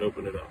 and it should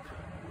open it up.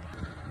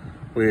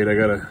 Wait,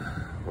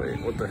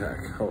 what the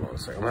heck? Hold on a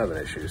second, I'm having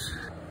issues.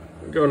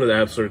 Go into the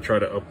App Store to try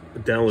to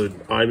download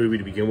iMovie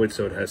to begin with,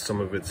 so it has some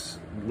of its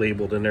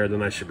labeled in there,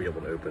 then I should be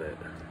able to open it.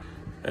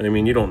 And I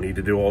mean, you don't need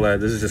to do all that.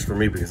 This is just for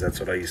me because that's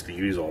what I used to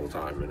use all the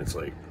time, and it's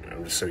like,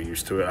 I'm just so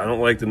used to it. I don't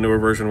like the newer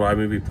version of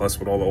iMovie Plus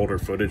with all the older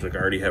footage. Like, I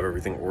already have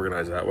everything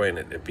organized that way, and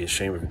it'd be a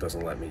shame if it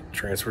doesn't let me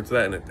transfer to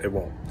that, and it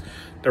won't.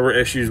 There were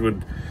issues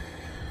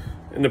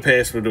in the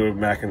past with the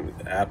Mac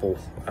and Apple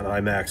and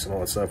iMacs and all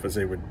that stuff, as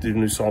they would do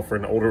new software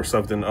and the older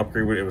stuff didn't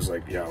upgrade with it. It was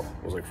like, yo,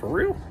 I was like, for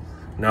real?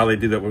 Now they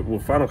do that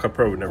with Final Cut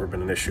Pro. Would never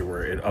been an issue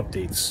where it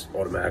updates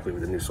automatically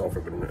with the new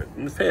software, but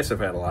in the past I've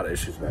had a lot of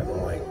issues with that.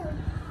 I'm like,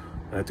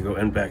 I have to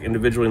go back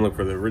individually and look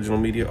for the original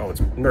media. Oh,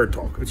 it's nerd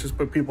talk. It's just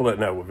but people that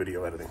know with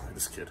video editing, like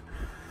this kid.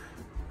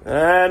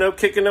 No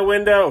kicking the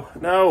window,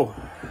 no.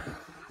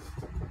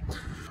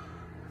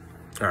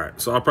 All right,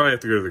 so I'll probably have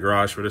to go to the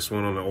garage for this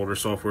one on the older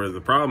software.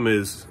 The problem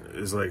is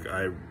like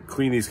I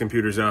clean these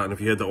computers out, and if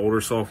you had the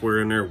older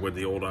software in there with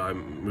the old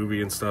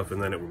iMovie and stuff,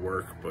 and then it would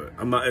work. But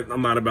I'm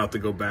not about to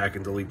go back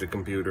and delete the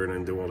computer and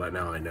then do all that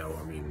now. I know.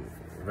 I mean,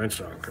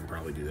 eventually I can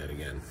probably do that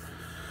again.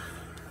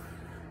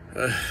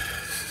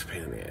 It's a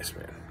pain in the ass,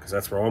 man, because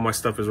that's where all my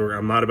stuff is.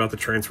 I'm not about to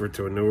transfer it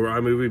to a newer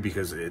iMovie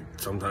because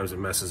sometimes it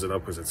messes it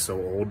up because it's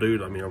so old,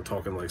 dude. I mean, I'm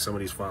talking like some of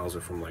these files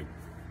are from like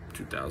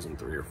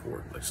 2003 or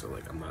 4, like, so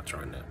like I'm not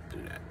trying to do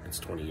that. It's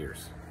 20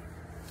 years,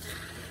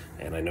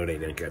 and I know they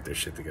didn't get their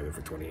shit together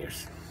for 20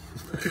 years.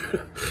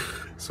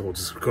 So we'll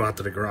just go out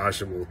to the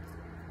garage and we'll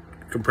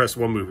compress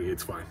one movie.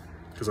 It's fine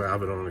because I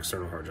have it on an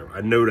external hard drive. I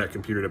know that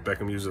computer that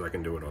Beckham uses, I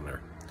can do it on there.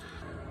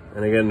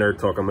 And again, nerd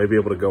talk, I may be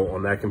able to go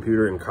on that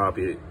computer and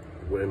copy it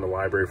in the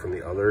library from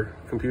the other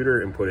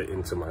computer and put it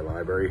into my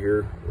library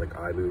here, like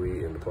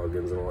iMovie and the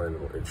plugins and all, and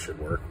it should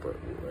work, but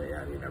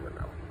yeah, you never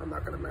know. I'm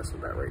not gonna mess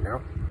with that right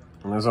now.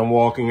 And as I'm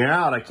walking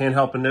out, I can't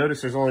help but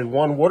notice there's only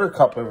one water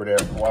cup over there.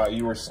 Wow,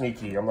 you were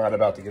sneaky. I'm not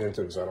about to get into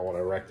it because I don't want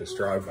to wreck this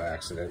drive by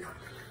accident.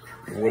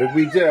 What did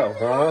we do,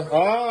 huh?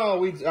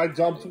 Oh, I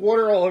dumped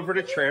water all over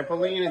the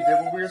trampoline and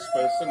did what we were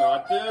supposed to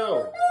not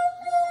do.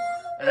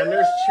 And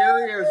there's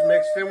Cheerios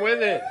mixed in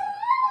with it.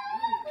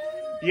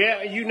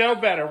 Yeah, you know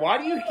better. Why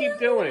do you keep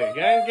doing it?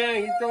 Gang,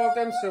 gang, you throw up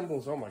them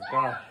symbols. Oh my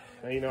God.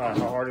 Now you know how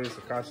hard it is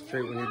to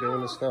concentrate when you're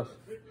doing this stuff.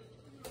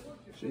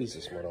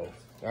 Jesus, Widow.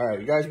 All right,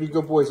 you guys be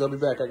good boys. I'll be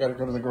back. I got to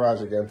go to the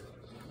garage again.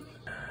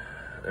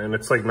 And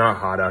it's like not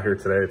hot out here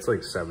today. It's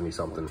like 70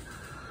 something.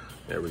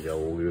 There we go.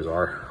 We'll use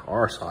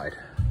our side.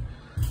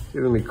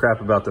 Giving me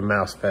crap about the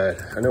mouse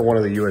pad. I know one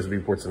of the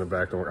USB ports in the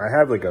back don't work. I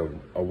have like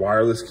a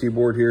wireless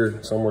keyboard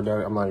here somewhere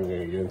down. I'm not even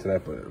going to get into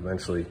that, but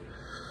eventually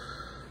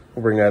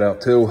we'll bring that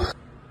out too.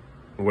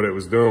 What it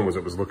was doing was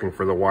it was looking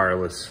for the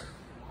wireless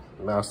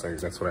mouse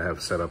things. That's what I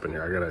have set up in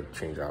here. I got to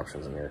change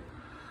options in here.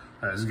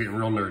 All right, this is getting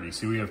real nerdy.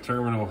 See, we have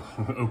Terminal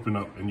open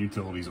up and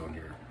utilities on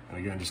here. And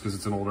again, just because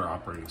it's an older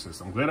operating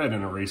system. I'm glad I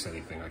didn't erase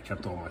anything. I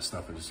kept all my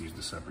stuff and just used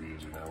a separate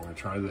user. Now we're going to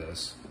try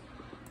this.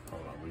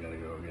 Hold on, we got to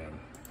go again.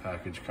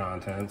 Package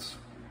contents.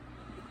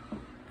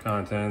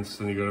 Contents,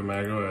 then you go to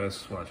Mac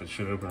OS. Watch, it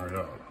should open right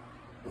up.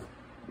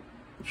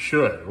 It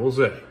should, we'll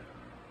see.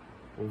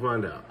 We'll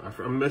find out.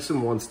 I'm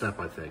missing one step,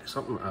 I think.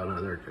 Something, oh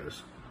no, there it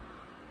goes.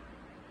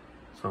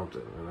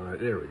 Something, and then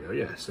there we go,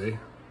 yeah, see?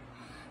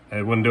 And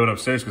it wouldn't do it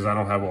upstairs because I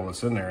don't have all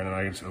this in there, and then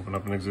I can just open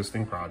up an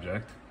existing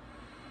project,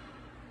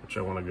 which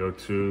I want to go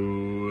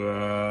to,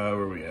 where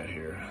are we at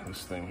here?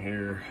 This thing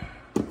here.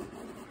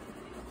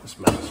 This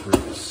mouse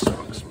really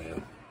sucks,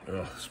 man.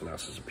 Ugh, this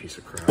mouse is a piece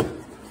of crap.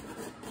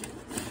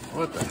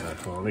 What the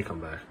heck? Well, let me come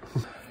back.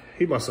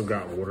 He must have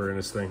got water in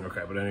this thing.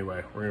 Okay, but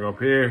anyway, we're gonna go up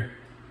here.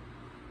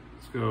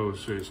 Let's go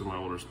show you some of my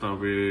older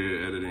stuff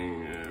here.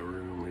 Editing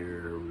room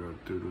here. We go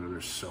through.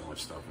 There's so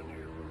much stuff in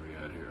here. Where we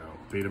at here? Oh,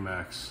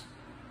 Betamax.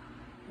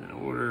 In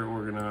order,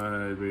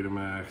 organized,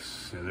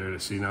 Betamax. Yeah, there it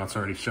is. See, now it's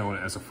already showing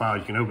it as a file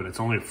you can open. It's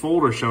only a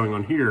folder showing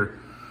on here,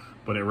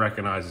 but it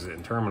recognizes it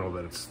in Terminal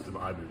that it's the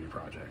iMovie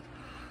project.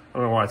 I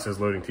don't know why it says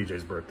loading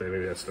TJ's birthday.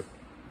 Maybe that's the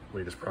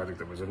latest project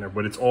that was in there.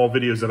 But it's all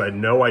videos that I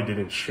know I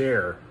didn't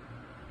share.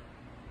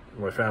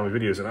 My family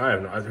videos, and I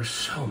have no, there's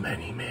so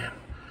many, man.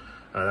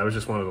 That was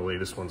just one of the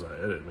latest ones I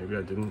edited. Maybe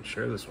I didn't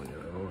share this one yet.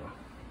 I don't know.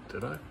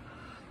 Did I?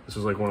 This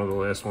was like one of the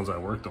last ones I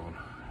worked on.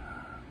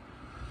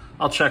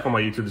 I'll check on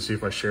my YouTube to see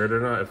if I shared it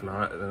or not. If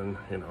not, then,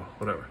 you know,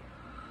 whatever.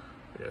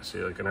 Yeah, see,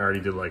 like, and I already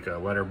did like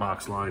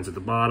letterbox lines at the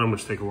bottom,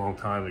 which take a long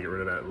time to get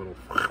rid of that little,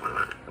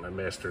 and I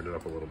mastered it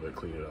up a little bit,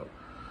 cleaned it up.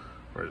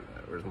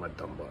 Where's my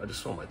dumb butt? I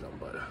just saw my dumb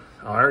butt.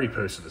 Oh, I already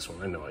posted this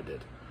one. I know I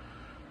did.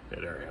 Yeah,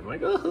 there I am.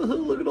 Like, oh,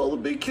 look at all the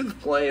big kids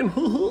playing.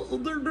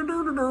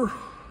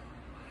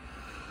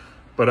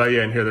 But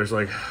yeah, in here there's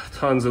like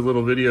tons of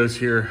little videos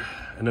here.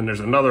 And then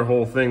there's another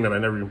whole thing that I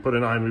never even put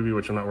in iMovie,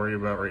 which I'm not worried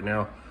about right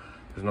now.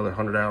 There's another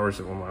 100 hours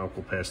that when my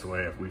uncle passed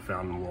away, we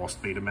found the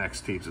lost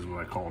Betamax tapes is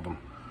what I called them.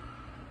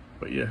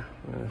 But yeah,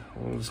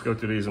 we'll just go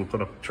through these and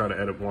try to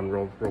edit one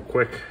real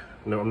quick.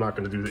 No, I'm not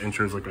gonna do the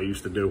intros like I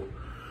used to do.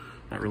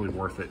 Not really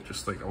worth it.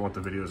 Just like, I want the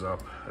videos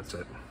up, that's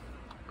it.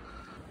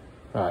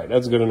 All right,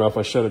 that's good enough.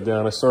 I shut it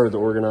down. I started to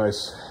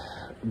organize,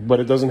 but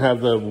it doesn't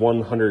have the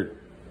 100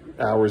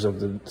 hours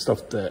of the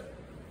stuff that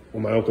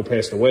when my uncle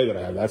passed away that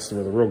I have. That's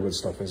where the real good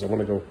stuff is. I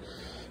want to go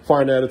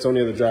find that. It's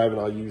only on the drive,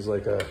 and I'll use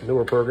like a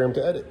newer program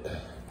to edit.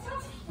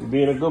 You're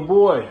being a good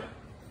boy.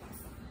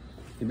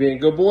 You're being a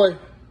good boy.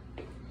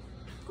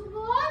 Good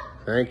boy?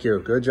 Thank you.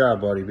 Good job,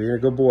 buddy. Being a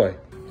good boy.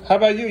 How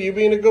about you? You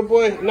being a good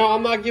boy? No,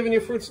 I'm not giving you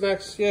fruit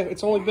snacks. Yeah,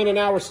 it's only been an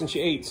hour since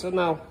you ate, so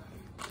no.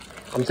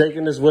 I'm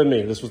taking this with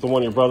me. This was the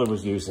one your brother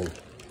was using.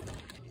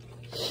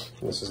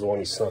 This is the one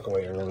he snuck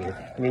away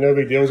earlier. I mean, no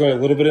big deal. There's only a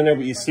little bit in there,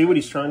 but you see what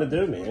he's trying to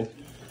do, man.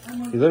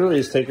 He literally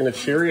is taking a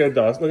Cheerio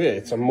dust. Look at it.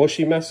 It's a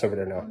mushy mess over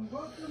there now.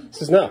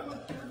 This is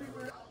not.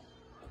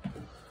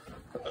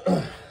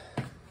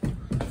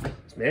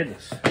 It's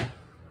madness.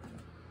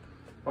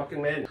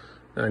 Fucking madness.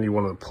 I need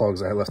one of the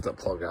plugs. I left that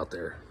plug out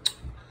there.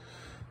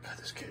 God,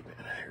 this kid, man.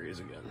 Here he is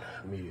again.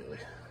 Immediately.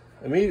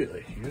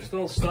 Immediately. You just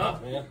don't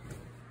stop, man.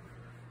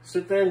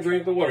 Sit there and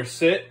drink the water.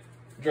 Sit.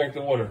 Drink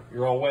the water.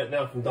 You're all wet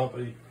now from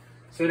dumping.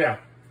 Sit down.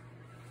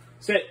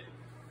 Sit.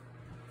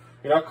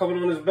 You're not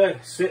coming on his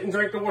bed. Sit and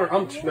drink the water.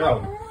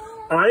 No.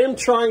 I am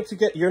trying to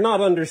get... You're not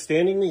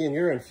understanding me, and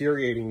you're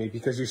infuriating me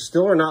because you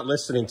still are not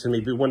listening to me.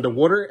 But when the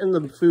water and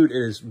the food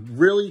is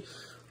really,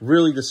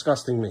 really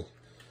disgusting me.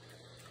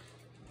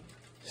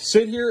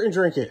 Sit here and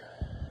drink it.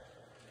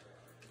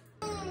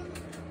 All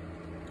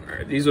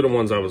right, these are the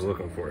ones I was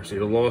looking for. See,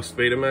 the lost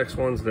Betamax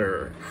ones,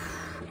 they're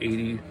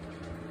 80...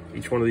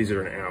 Each one of these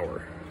are an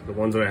hour. The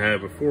ones that I had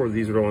before,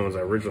 these are the ones I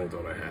originally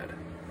thought I had.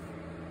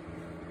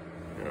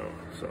 You know,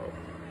 so,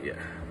 yeah.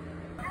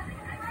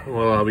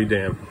 Well, I'll be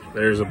damned.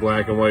 There's a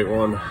black and white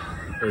one.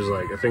 There's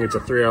like, I think it's a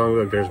 3-hour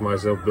look. There's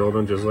myself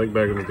building, just like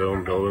back in the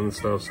dome, building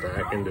stuff,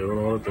 stacking, doing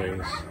all the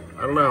things.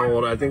 I don't know how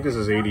old, I think this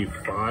is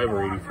 85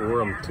 or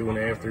 84. I'm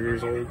 2.5, 3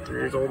 years old, 3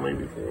 years old,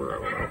 maybe 4, I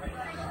don't know.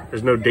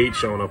 There's no date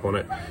showing up on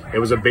it. It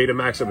was a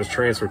Betamax that was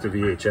transferred to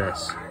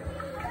VHS.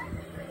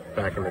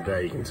 Back in the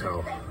day, you can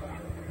tell.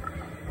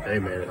 Hey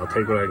man, I'll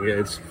take what I can get.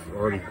 It's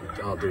already,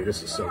 oh dude,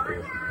 this is so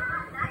cool.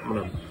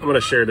 I'm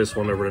gonna share this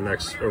one over the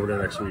next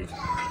week.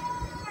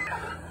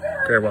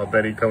 Care about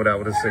Betty coming out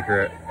with a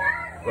cigarette.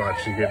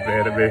 Watch, she get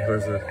mad at me.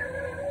 Listen.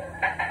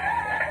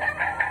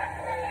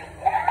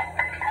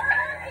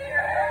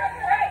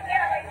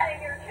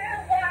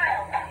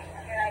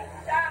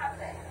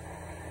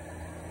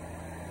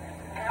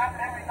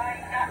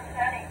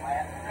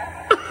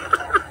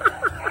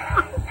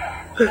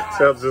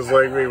 Sounds just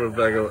like me with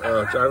Beckham,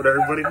 driving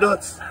everybody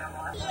nuts.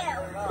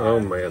 Yeah. Oh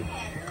man.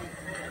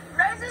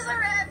 Roses are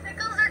red,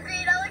 pickles are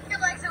green. I like your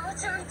legs and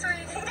what's in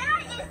between. That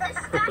is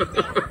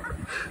disgusting.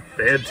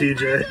 Bad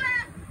TJ.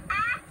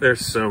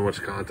 There's so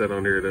much content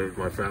on here that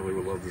my family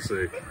would love to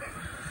see.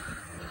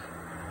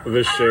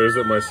 This shows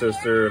that my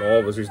sister and all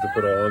of us used to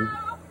put on.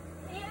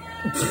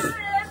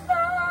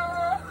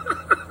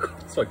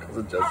 It's my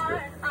cousin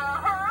Jessica.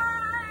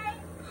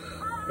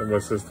 And my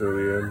sister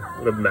Leanne.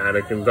 What a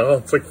mannequin doll.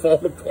 It's like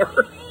falling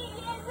apart.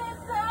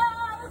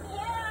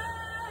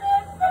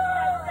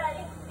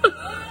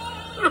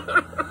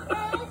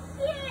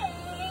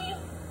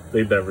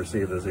 They'd never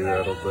see this either,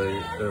 I don't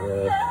think, at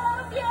all.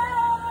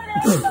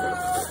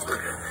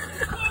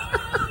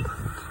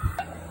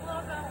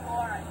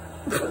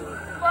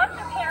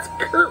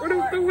 Kurt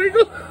went the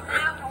wiggle.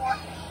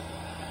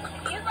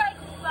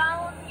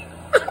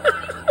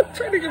 I'm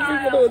trying to get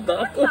people to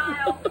adopt them.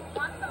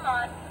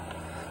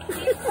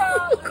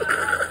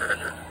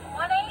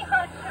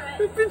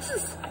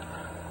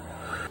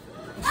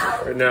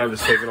 Right now I'm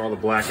just taking all the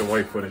black and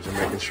white footage and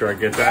making sure I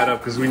get that up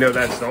because we know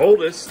that's the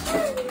oldest.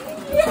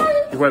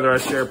 Whether I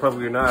share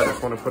publicly or not, I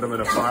just want to put them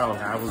in a file and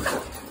have them.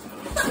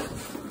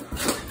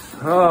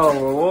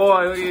 Oh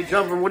boy, look at you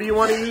jumping. What do you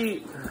want to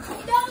eat?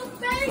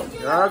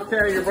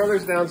 Okay, your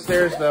brother's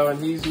downstairs though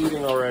and he's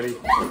eating already.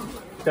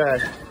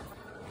 Okay.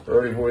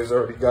 Brody boy's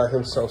already got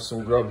himself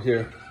some grub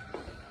here.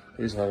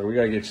 He's hungry. We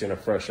gotta get you in a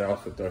fresh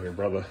outfit though here,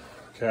 brother.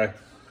 Okay.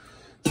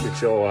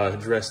 Get you all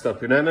dressed up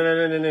here. No,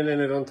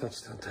 don't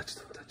touch.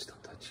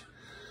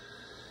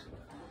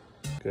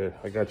 Good,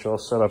 I got you all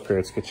set up here.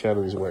 Let's get you out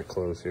of these wet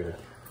clothes here.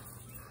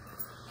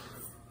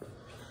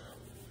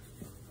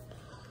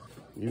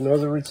 You know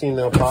the routine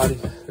now, Potty.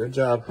 Good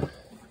job.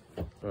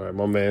 All right,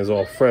 my man's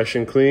all fresh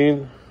and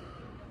clean.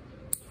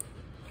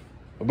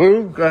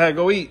 Boom, go ahead,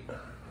 go eat.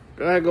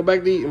 Go ahead, go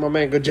back to eating, my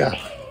man. Good job.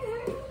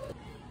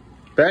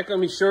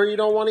 Beckham, you sure you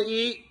don't want to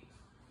eat?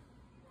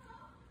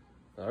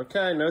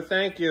 Okay, no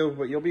thank you,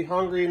 but you'll be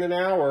hungry in an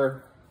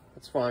hour.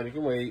 That's fine, you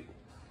can wait.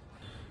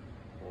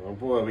 Oh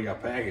boy, we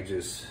got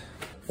packages.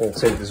 I'm gonna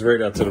take this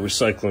right out to the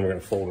recycling, we're gonna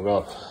fold it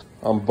up.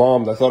 I'm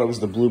bummed, I thought it was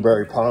the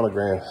blueberry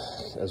pomegranate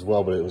as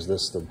well, but it was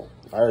this.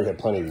 I already had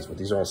plenty of these, but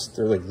these are,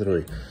 they're like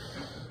literally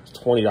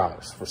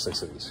 $20 for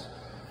 6 of these.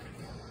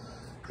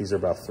 These are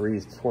about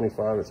 $3.25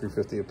 or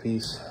 $3.50 a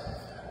piece.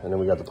 And then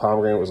we got the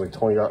pomegranate, was like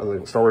 $20,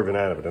 like strawberry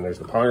banana, but then there's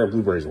the pomegranate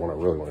blueberries, one I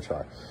really want to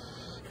try.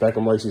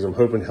 Beckham likes these. I'm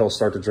hoping he'll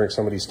start to drink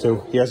some of these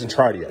too. He hasn't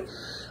tried it yet.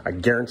 I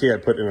guarantee I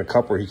put it in a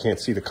cup where he can't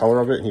see the color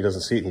of it and he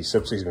doesn't see it and he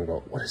sips it. He's going to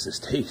go, what is this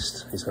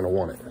taste? He's going to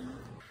want it.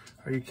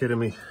 Are you kidding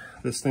me?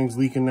 This thing's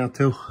leaking now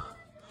too?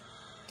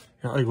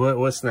 Like,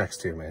 what's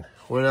next here, man?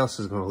 What else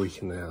is going to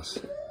leak in the house?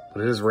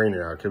 But it is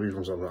raining out. It could be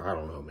from something. I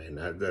don't know, man.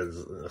 That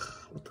is,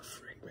 what the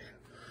freak, man?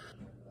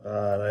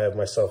 And I have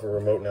myself a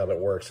remote now that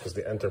works because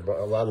the enter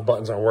button, a lot of the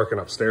buttons aren't working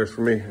upstairs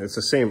for me. It's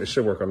the same. It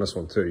should work on this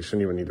one too. You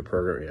shouldn't even need to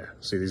program. Yeah.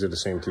 See, these are the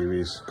same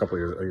TVs, a couple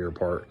of years, a year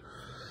apart.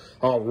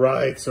 All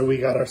right. So we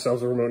got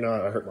ourselves a remote now.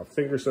 I hurt my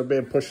finger so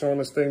bad pushing on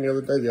this thing the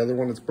other day. The other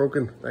one that's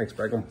broken. Thanks,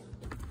 Beckham.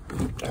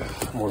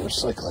 More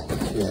recycling.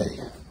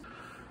 Yay.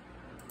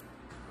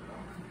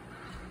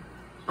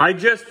 I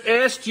just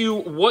asked you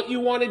what you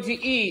wanted to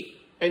eat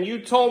and you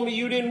told me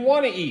you didn't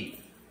want to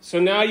eat. So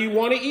now you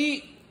want to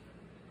eat?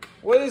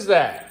 What is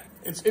that?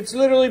 It's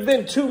literally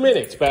been 2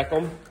 minutes,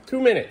 Beckham.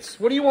 2 minutes.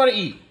 What do you want to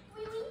eat?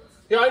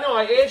 Yeah, I know.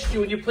 I asked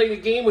you and you played a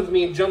game with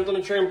me and jumped on a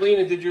trampoline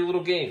and did your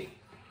little game.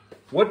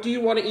 What do you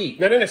want to eat?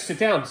 No. Sit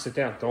down.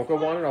 Don't go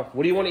wandering off.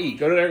 What do you want to eat?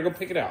 Go to there and go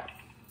pick it out.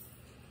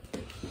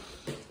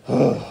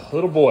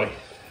 Little boy,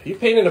 you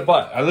pain in the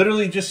butt. I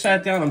literally just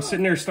sat down. I'm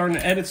sitting there starting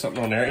to edit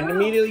something on there and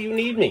immediately you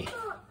need me.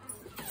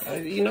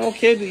 You know,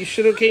 kid, you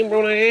should have came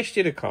when I asked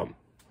you to come.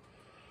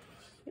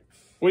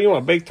 What do you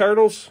want, baked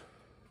turtles?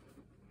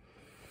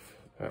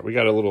 All right, we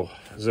got a little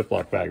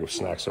Ziploc bag of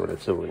snacks over there,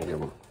 too. We can give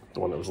them the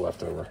one that was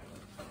left over.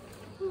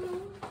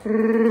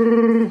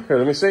 Here,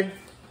 let me see.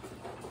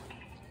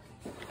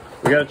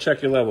 We got to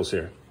check your levels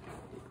here.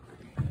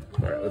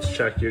 All right, let's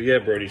check you. Yeah,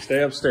 Brody,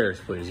 stay upstairs,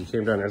 please. You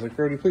came down there. I was like,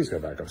 Brody, please go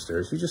back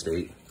upstairs. You just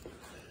ate.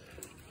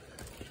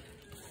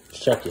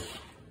 Let's check you.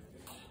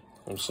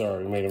 I'm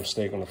sorry, we made a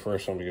mistake on the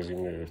first one because he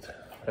moved.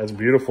 That's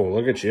beautiful.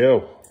 Look at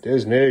you.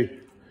 Disney.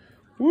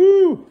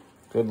 Woo!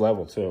 Good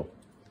level, too.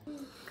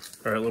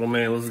 All right, little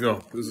man, let's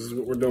go. This is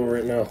what we're doing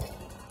right now.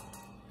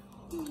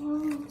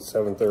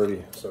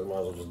 7:30, so might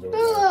as well just do it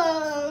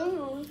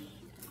now.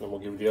 Then we'll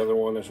give the other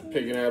one that's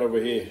picking out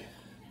over here.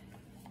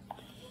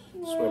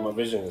 That's why my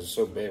vision is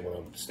so bad when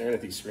I'm staring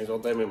at these screens all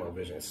day. Man, my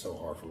vision is so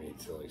hard for me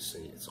to like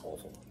see. It's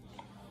awful.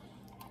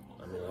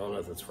 I mean, I don't know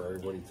if it's for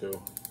everybody too.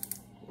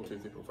 1, 2,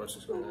 3, 4, 5,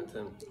 6, 7, 8, 9,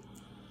 10.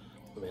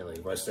 I mean, like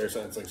if I stare at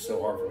something, it's like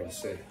so hard for me to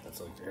see. That's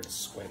like I got to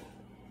squint.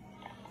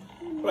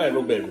 But I have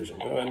no bad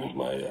vision. I need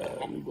my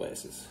new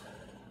glasses.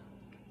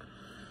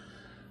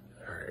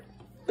 All right.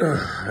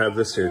 I have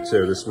this here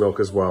too. This milk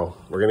as well.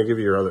 We're gonna give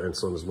you your other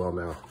insulin as well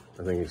now.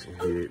 I think he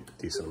ate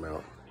a decent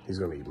amount. He's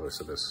gonna eat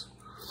most of this.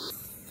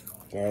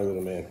 All right,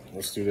 little man.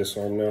 Let's do this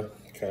arm now.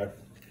 Okay.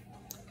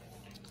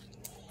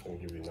 I'm gonna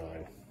give you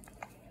 9.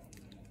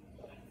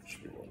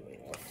 Should be more than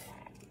enough.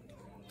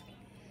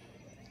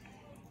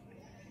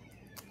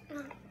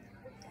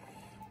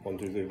 1,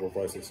 2, 3, 4,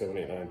 5, 6, 7,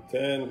 8, 9,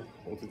 10.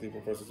 1, 2, 3,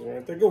 4, 5, 6, 7, 8,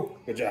 9, 10. Go.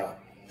 Good job.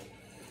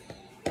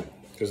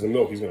 Because the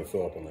milk, he's going to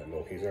fill up on that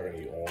milk. He's not going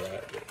to eat all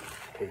that, but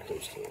pretty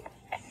close to it.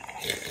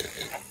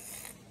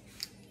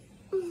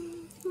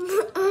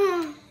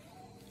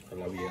 I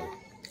love you.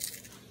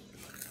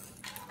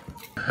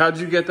 How'd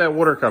you get that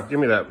water cup? Give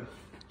me that.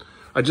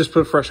 I just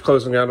put fresh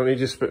clothes on you. I don't need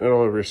you spitting it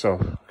all over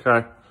yourself.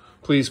 Okay?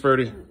 Please,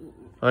 Brody.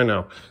 I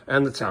know.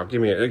 And the towel.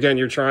 Give me it. Again,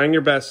 you're trying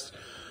your best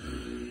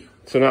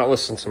to not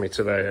listen to me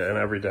today and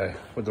every day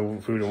with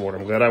the food and water.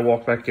 I'm glad I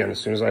walked back in as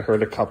soon as I heard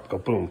the cup go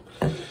boom.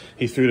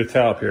 He threw the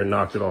towel up here and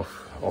knocked it off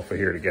of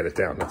here to get it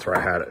down. That's where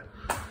I had it.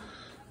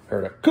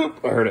 Heard it. Coop.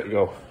 I heard it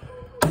go.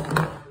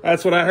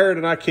 That's what I heard,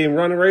 and I came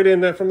running right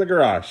in there from the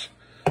garage.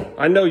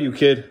 I know you,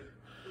 kid.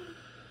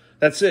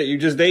 That's it. You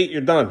just ate. You're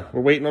done.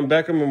 We're waiting on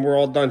Beckham, and we're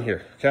all done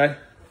here, okay?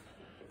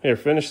 Here,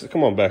 finish.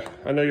 Come on, Beck.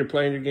 I know you're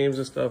playing your games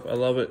and stuff. I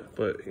love it,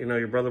 but, you know,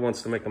 your brother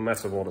wants to make a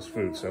mess of all this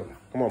food, so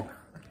come on.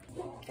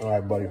 All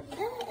right, buddy.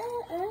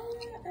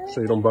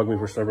 So you don't bug me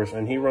for Starburst.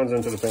 And he runs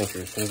into the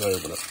pantry as soon as I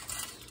open it.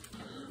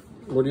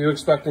 What are you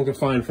expecting to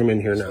find from in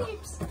here now?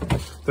 Chips.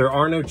 There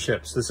are no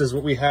chips. This is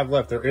what we have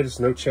left. There is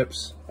no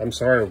chips. I'm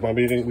sorry,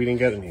 Mommy, we didn't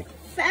get any.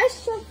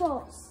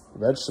 Vegetables.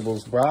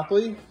 Vegetables.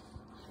 Broccoli?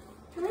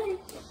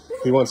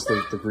 He wants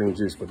the green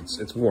juice, but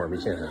it's warm.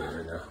 He can't have it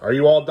right now. Are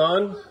you all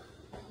done?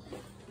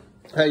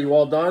 Hey, you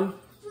all done?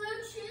 Blue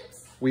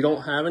chips. We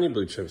don't have any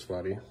blue chips,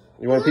 buddy.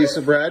 You want a piece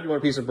of bread? You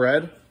want a piece of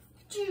bread?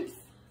 Juice.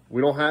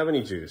 We don't have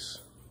any juice.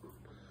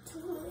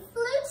 Blue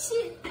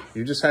chips.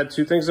 You just had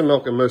 2 things of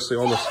milk and mostly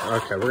almost.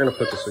 Okay, we're gonna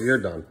put this. So you're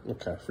done.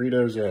 Okay,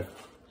 Fritos, yeah.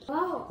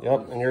 Oh.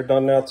 Yep, and you're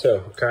done now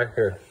too. Okay,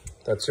 here.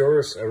 That's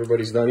yours.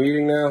 Everybody's done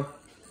eating now.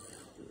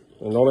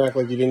 And don't act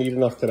like you didn't eat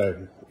enough today,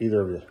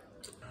 either of you.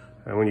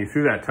 And when you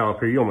threw that towel up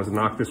here, you almost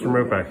knocked this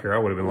remote back here. I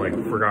would have been like,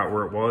 forgot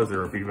where it was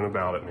or if even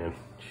about it, man.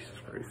 Jesus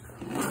Christ.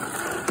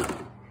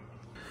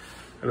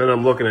 And then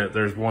I'm looking at,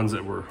 there's ones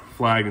that were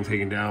flagged and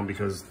taken down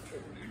because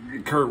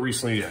Kurt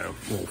recently,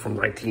 from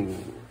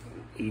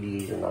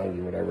 1980 or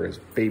 90, whatever, his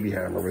baby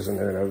hammer was in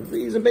there. And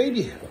he's a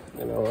baby, I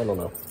don't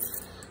know.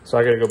 So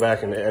I got to go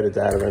back and edit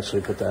that,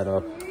 eventually put that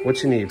up.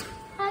 What you need?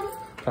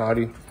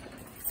 Potty.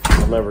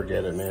 I'll never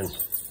get it, man.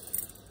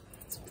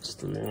 Just,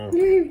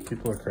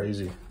 people are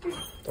crazy.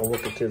 Don't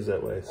look at kids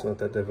that way. It's not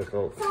that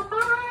difficult.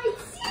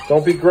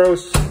 Don't be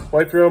gross.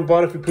 Wipe your own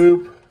butt if you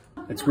poop.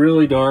 It's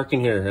really dark in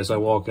here as I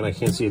walk and I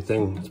can't see a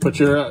thing. Put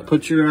your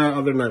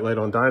other nightlight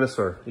on.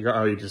 Dinosaur.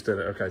 You just did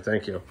it. Okay,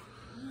 thank you.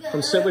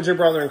 Come sit with your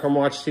brother and come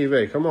watch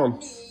TV. Come on.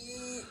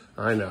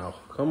 I know.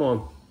 Come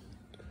on.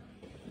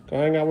 Go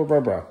hang out with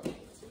bro.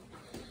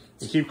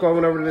 You keep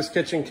going over to this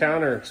kitchen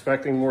counter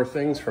expecting more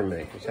things from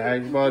me. Okay,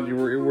 bud?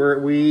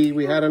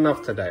 We had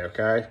enough today,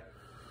 okay?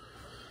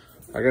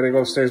 I gotta go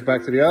upstairs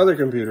back to the other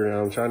computer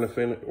now. I'm trying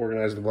to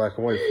organize the black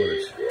and white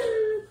footage.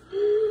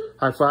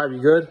 High five,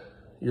 you good?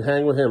 You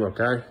hang with him,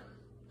 okay?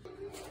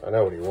 I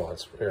know what he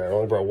wants. Here, I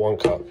only brought 1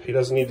 cup. He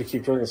doesn't need to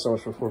keep drinking so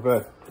much before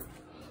bed.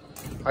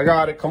 I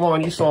got it. Come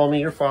on, you saw me.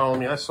 You're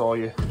following me. I saw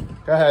you.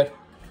 Go ahead.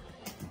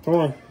 Come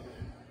on.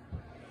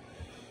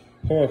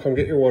 Come on, come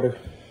get your water.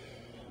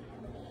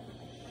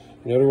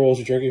 You know the rules.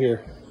 You drink it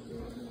here.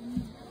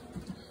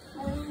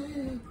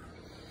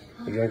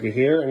 You drink it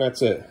here, and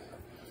that's it.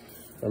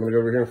 I'm going to go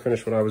over here and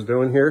finish what I was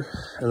doing here,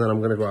 and then I'm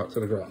going to go out to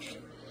the garage.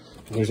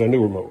 And here's our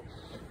new remote.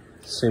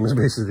 Same as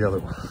basically the other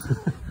one.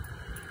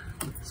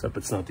 Except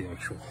it's not the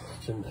actual.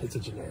 It's a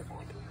generic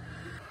one.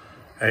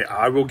 Hey,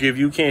 I will give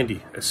you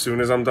candy as soon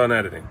as I'm done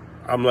editing.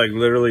 I'm like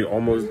literally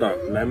almost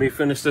done. Let me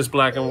finish this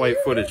black and white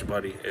footage,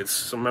 buddy. It's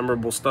some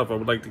memorable stuff. I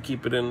would like to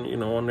keep it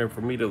in, on there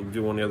for me to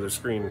do on the other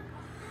screen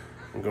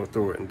and go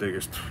through it and dig.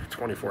 It's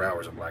 24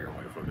 hours of black and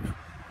white footage.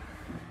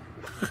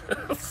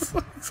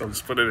 So I'm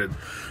just putting it in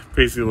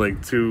basically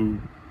like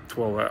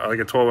 12-hour, like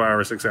a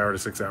 12-hour, 6-hour to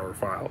 6-hour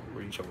file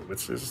for each of them.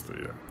 It's just,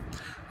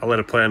 I'll let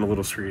it play on the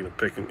little screen and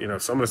pick,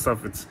 and some of the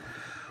stuff, it's,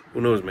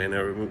 who knows, man.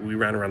 We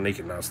ran around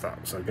naked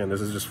nonstop. So again,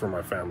 this is just for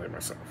my family and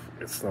myself.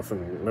 It's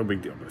nothing, no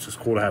big deal, but it's just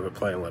cool to have it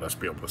play and let us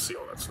be able to see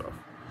all that stuff.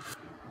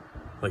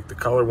 Like the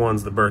color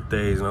ones, the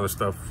birthdays and other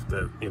stuff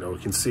that, we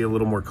can see a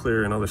little more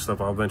clear, and other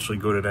stuff I'll eventually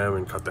go to them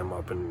and cut them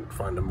up and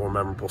find the more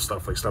memorable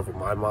stuff, like stuff with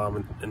my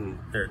mom, and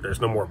there's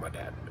no more of my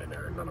dad in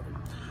there, none of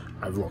them.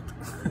 I've looked.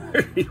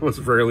 He was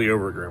rarely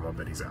over at Grandma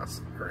Betty's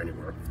house or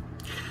anywhere,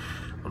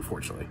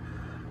 unfortunately.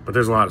 But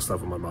there's a lot of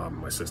stuff with my mom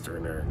and my sister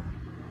in there,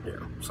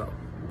 and so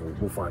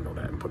we'll find all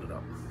that and put it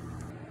up.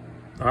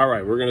 All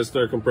right, we're gonna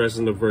start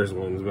compressing the first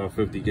one. It's about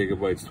 50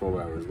 gigabytes, 12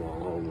 hours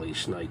long. Holy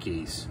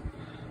shnikes.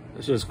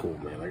 It's just cool,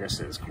 man. Like I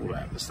said, it's cool to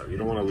have this stuff. You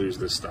don't want to lose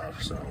this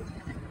stuff, so.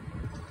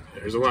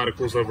 There's a lot of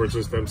cool stuff where it's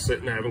just them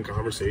sitting having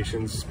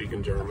conversations,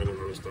 speaking German and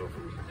other stuff.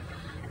 And,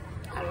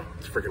 I don't know,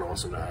 it's freaking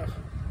awesome to have.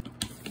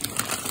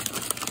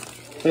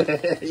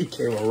 He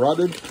came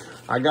running.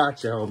 I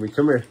got you, homie.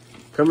 Come here.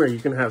 Come here, you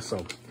can have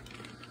some.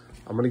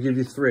 I'm going to give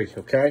you 3,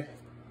 okay?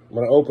 I'm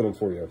going to open them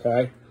for you,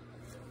 okay?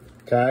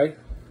 Okay?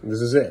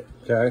 This is it,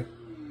 okay?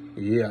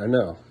 Yeah, I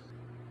know.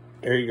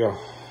 There you go.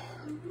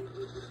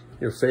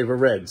 Your favorite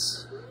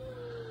Reds.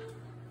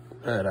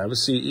 All right, have a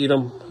seat, eat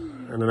them,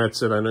 and then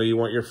that's it. I know you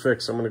want your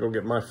fix. I'm going to go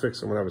get my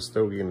fix. I'm going to have a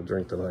stogie and a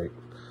drink tonight.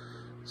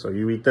 So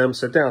you eat them,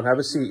 sit down, have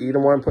a seat, eat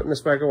them while I'm putting this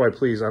back away,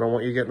 please. I don't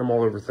want you getting them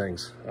all over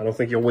things. I don't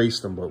think you'll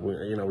waste them, but we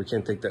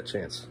can't take that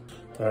chance.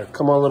 All right,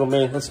 come on, little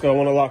man. Let's go. I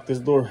want to lock this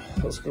door.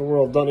 Let's go. We're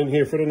all done in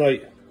here for the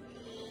night.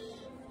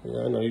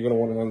 Yeah, I know you're going to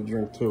want another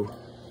drink, too.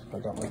 I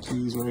got my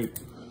keys right.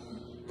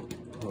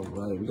 All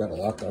right, we got a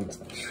lot done.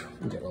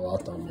 We got a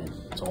lot done, man.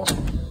 It's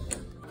awesome.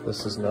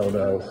 This is no.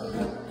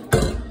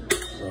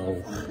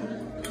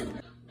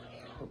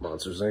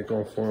 Monsters ain't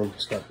going for him.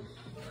 Stop.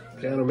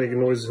 Piano making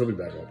noises. He'll be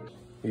back up.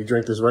 You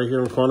drink this right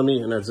here in front of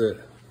me, and that's it.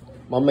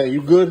 My man,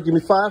 you good? Give me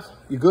 5.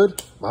 You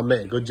good? My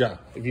man, good job.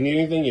 If you need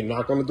anything, you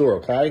knock on the door,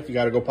 okay? If you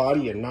got to go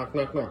potty, you knock,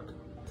 knock, knock.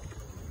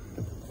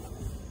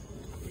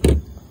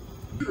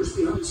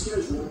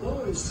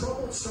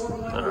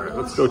 All right,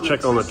 let's go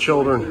check on the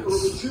children.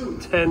 It's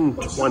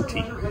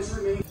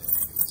 10:20.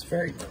 It's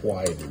very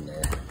quiet in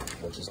there,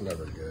 which is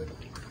never good.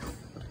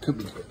 But it could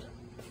be good.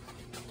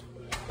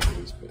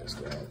 He's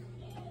passed out.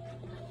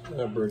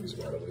 That Brody's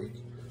got a leak.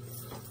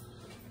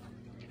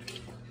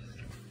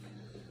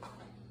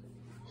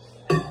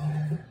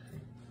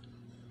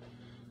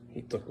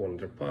 He took one of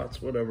their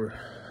pots, whatever.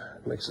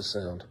 It makes a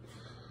sound.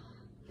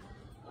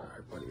 All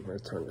right, buddy, We're gonna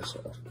turn this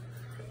off.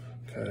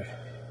 Okay.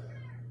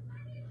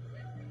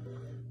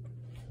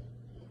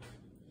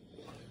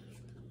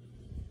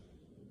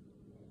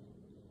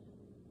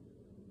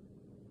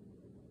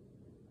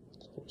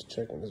 Just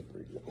checking his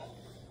breathing.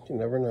 You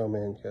never know,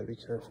 man. You gotta be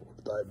careful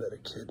with a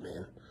diabetic kid,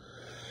 man.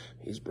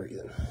 He's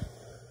breathing.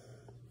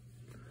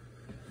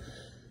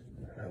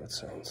 How it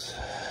sounds.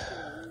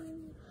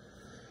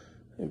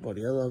 Hey,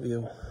 buddy, I love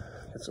you.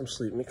 Get some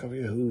sleep. Let me cover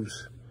your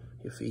hooves,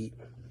 your feet.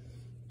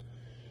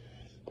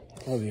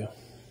 Love you.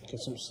 Get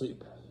some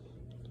sleep.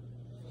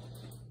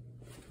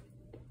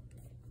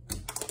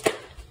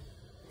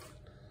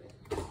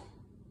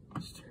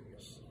 Let's turn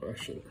this.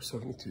 Actually,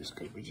 72 is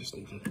good. We just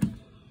need to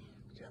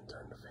again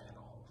turn the fan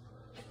off.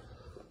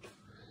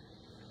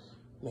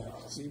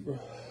 Now, Zebra,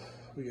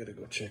 we gotta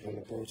go check on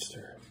the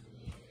roadster.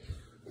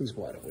 He's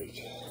wide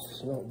awake.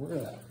 So no, we're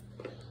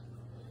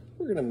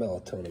gonna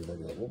melatonin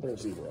bring up. We'll bring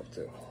Zebra up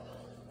too.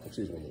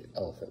 Excuse me,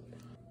 elephant.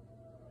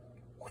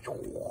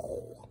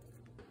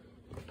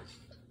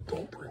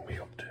 Don't bring me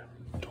up, Tim.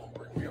 Don't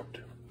bring me up,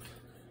 Tim.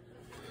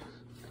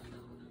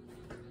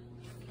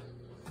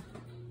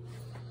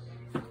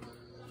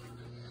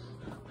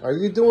 Are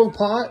you doing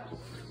pot?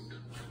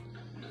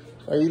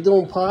 Are you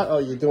doing pot? Oh,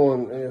 you're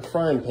doing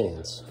frying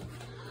pans.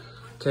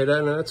 Okay,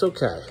 that's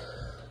okay.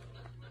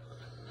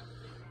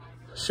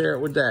 Share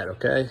it with Dad,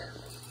 okay?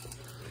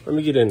 Let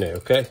me get in there,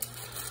 okay?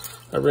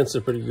 I rinsed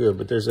it pretty good,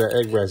 but there's that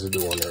egg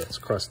residue on there. It's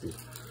crusty.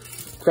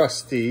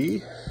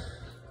 Crusty.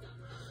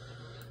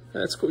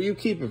 That's cool. You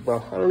keep it,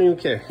 bro. I don't even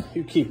care.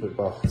 You keep it,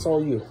 bro. It's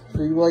all you. If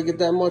you like it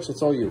that much,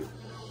 it's all you.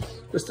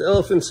 Mr.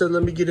 Elephant said,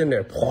 let me get in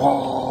there.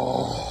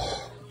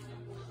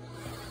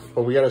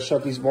 But we gotta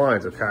shut these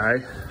blinds,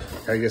 okay?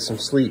 Gotta get some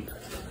sleep.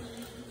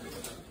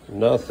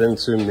 Nothing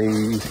to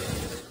me.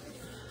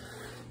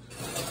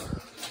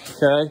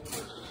 Okay?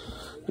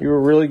 You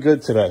were really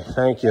good today.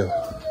 Thank you.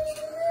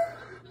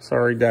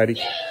 Sorry,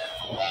 Daddy.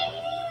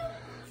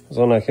 I was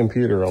on that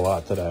computer a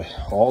lot today.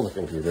 All the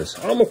computers.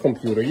 I'm a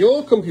computer. You're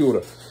a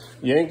computer.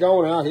 You ain't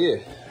going out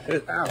here.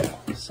 Ow,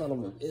 son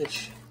of a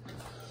bitch.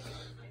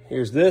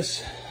 Here's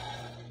this.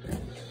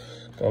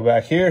 Go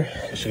back here.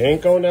 She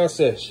ain't going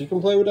downstairs. She can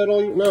play with that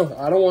all you... No,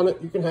 I don't want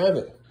it. You can have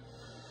it.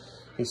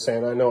 He's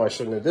saying, I know I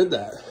shouldn't have did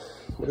that.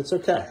 But it's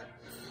okay.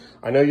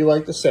 I know you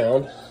like the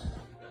sound.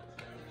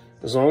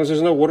 As long as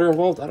there's no water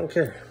involved, I don't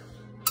care.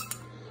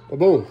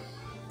 Ba-boom.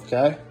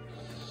 Okay?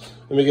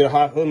 Let me get a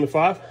hot limit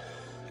 5.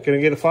 Can I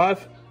get a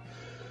 5?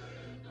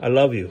 I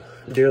love you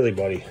dearly,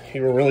 buddy.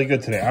 You were really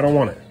good today. I don't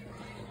want it.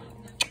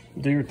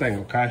 Do your thing,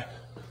 okay?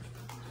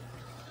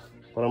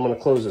 But I'm going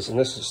to close this. And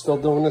this is still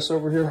doing this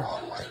over here.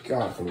 Oh, my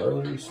God. From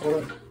earlier you saw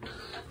it?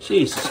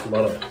 Jesus,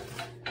 mother.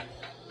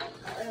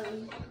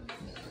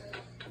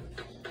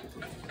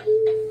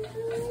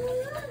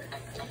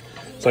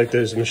 It's like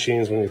those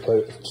machines when you play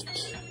with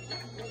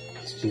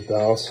these cheap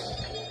valves.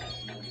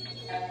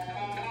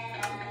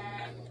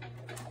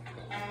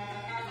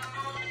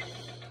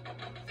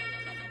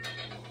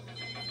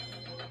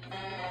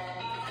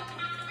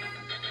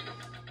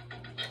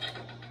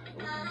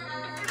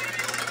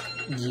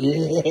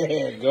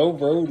 Yeah, go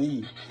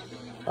Brody.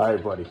 All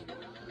right, buddy.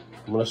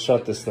 I'm going to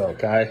shut this though,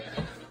 okay?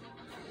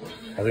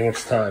 I think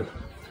it's time.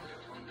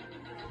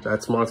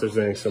 That's Monsters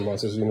Inc. So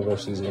Monsters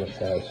University is going to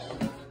play.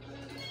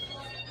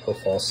 He'll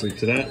fall asleep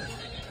to that.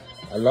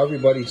 I love you,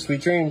 buddy.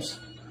 Sweet dreams.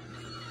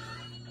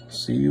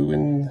 See you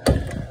in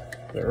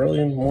the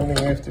early morning,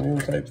 afternoon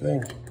type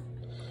thing.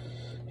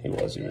 He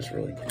was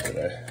really good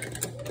today.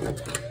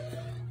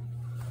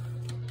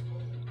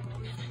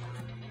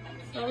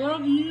 I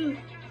love you.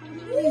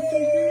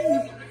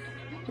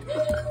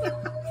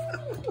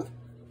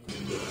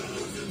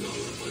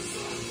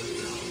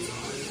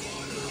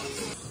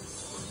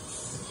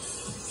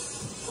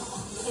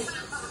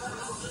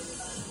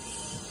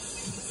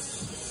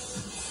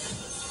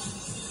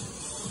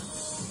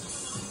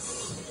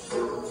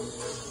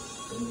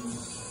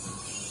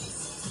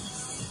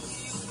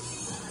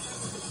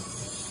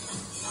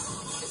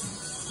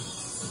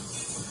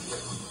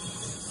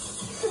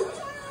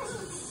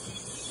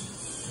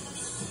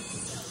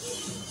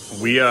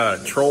 We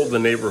trolled the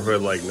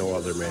neighborhood like no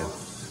other, man.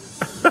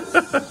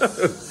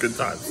 Good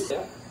times.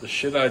 The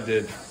shit I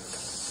did.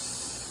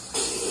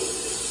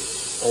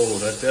 Oh,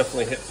 that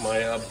definitely hit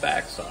my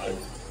backside.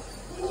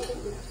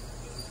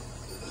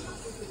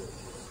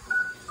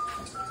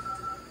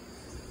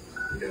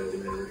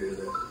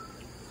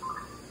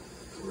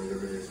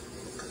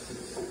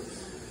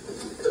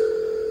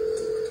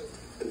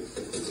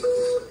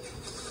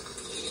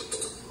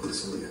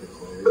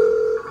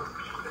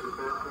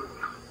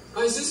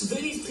 Is this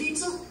Vinny's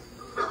Pizza?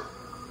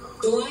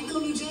 Delanco,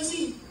 New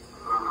Jersey?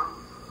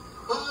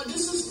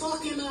 This is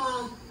fucking,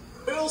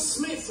 Earl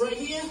Smith right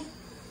here.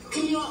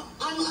 Can you,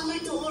 I'd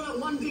like to order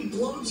one big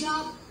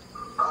blowjob.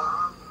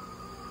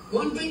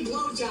 One big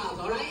blowjob,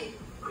 alright?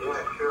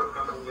 Yeah, sure,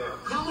 come and get.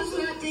 How much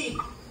would that be?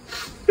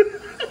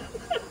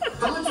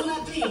 How much would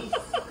that be?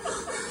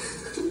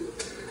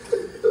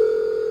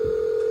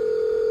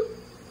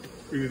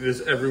 We do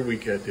this every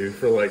weekend, dude,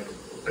 for like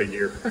a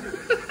year.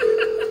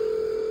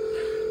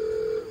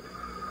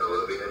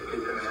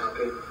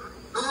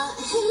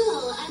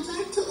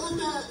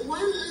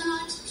 one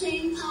large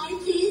plain pie,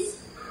 please.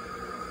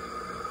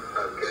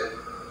 Okay.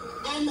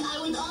 And I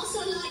would also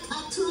like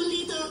a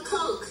 2-liter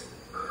Coke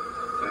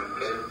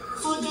Okay.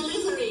 for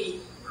delivery.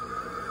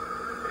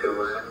 To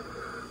what?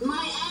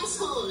 My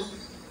asshole.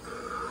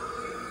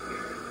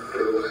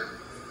 To what?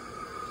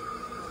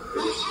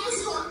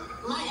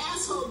 My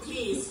asshole,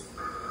 please.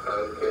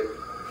 Okay.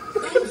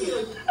 Thank you.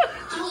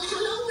 How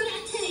long will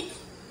that take?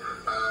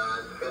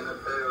 It's gonna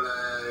feel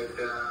like,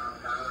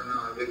 I don't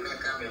know, you can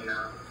come in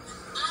now.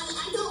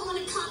 I don't want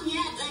to come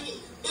yet.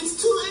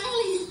 It's too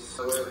early.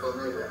 Wait for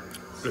me then.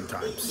 Good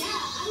times. Yeah, I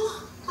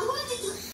want to.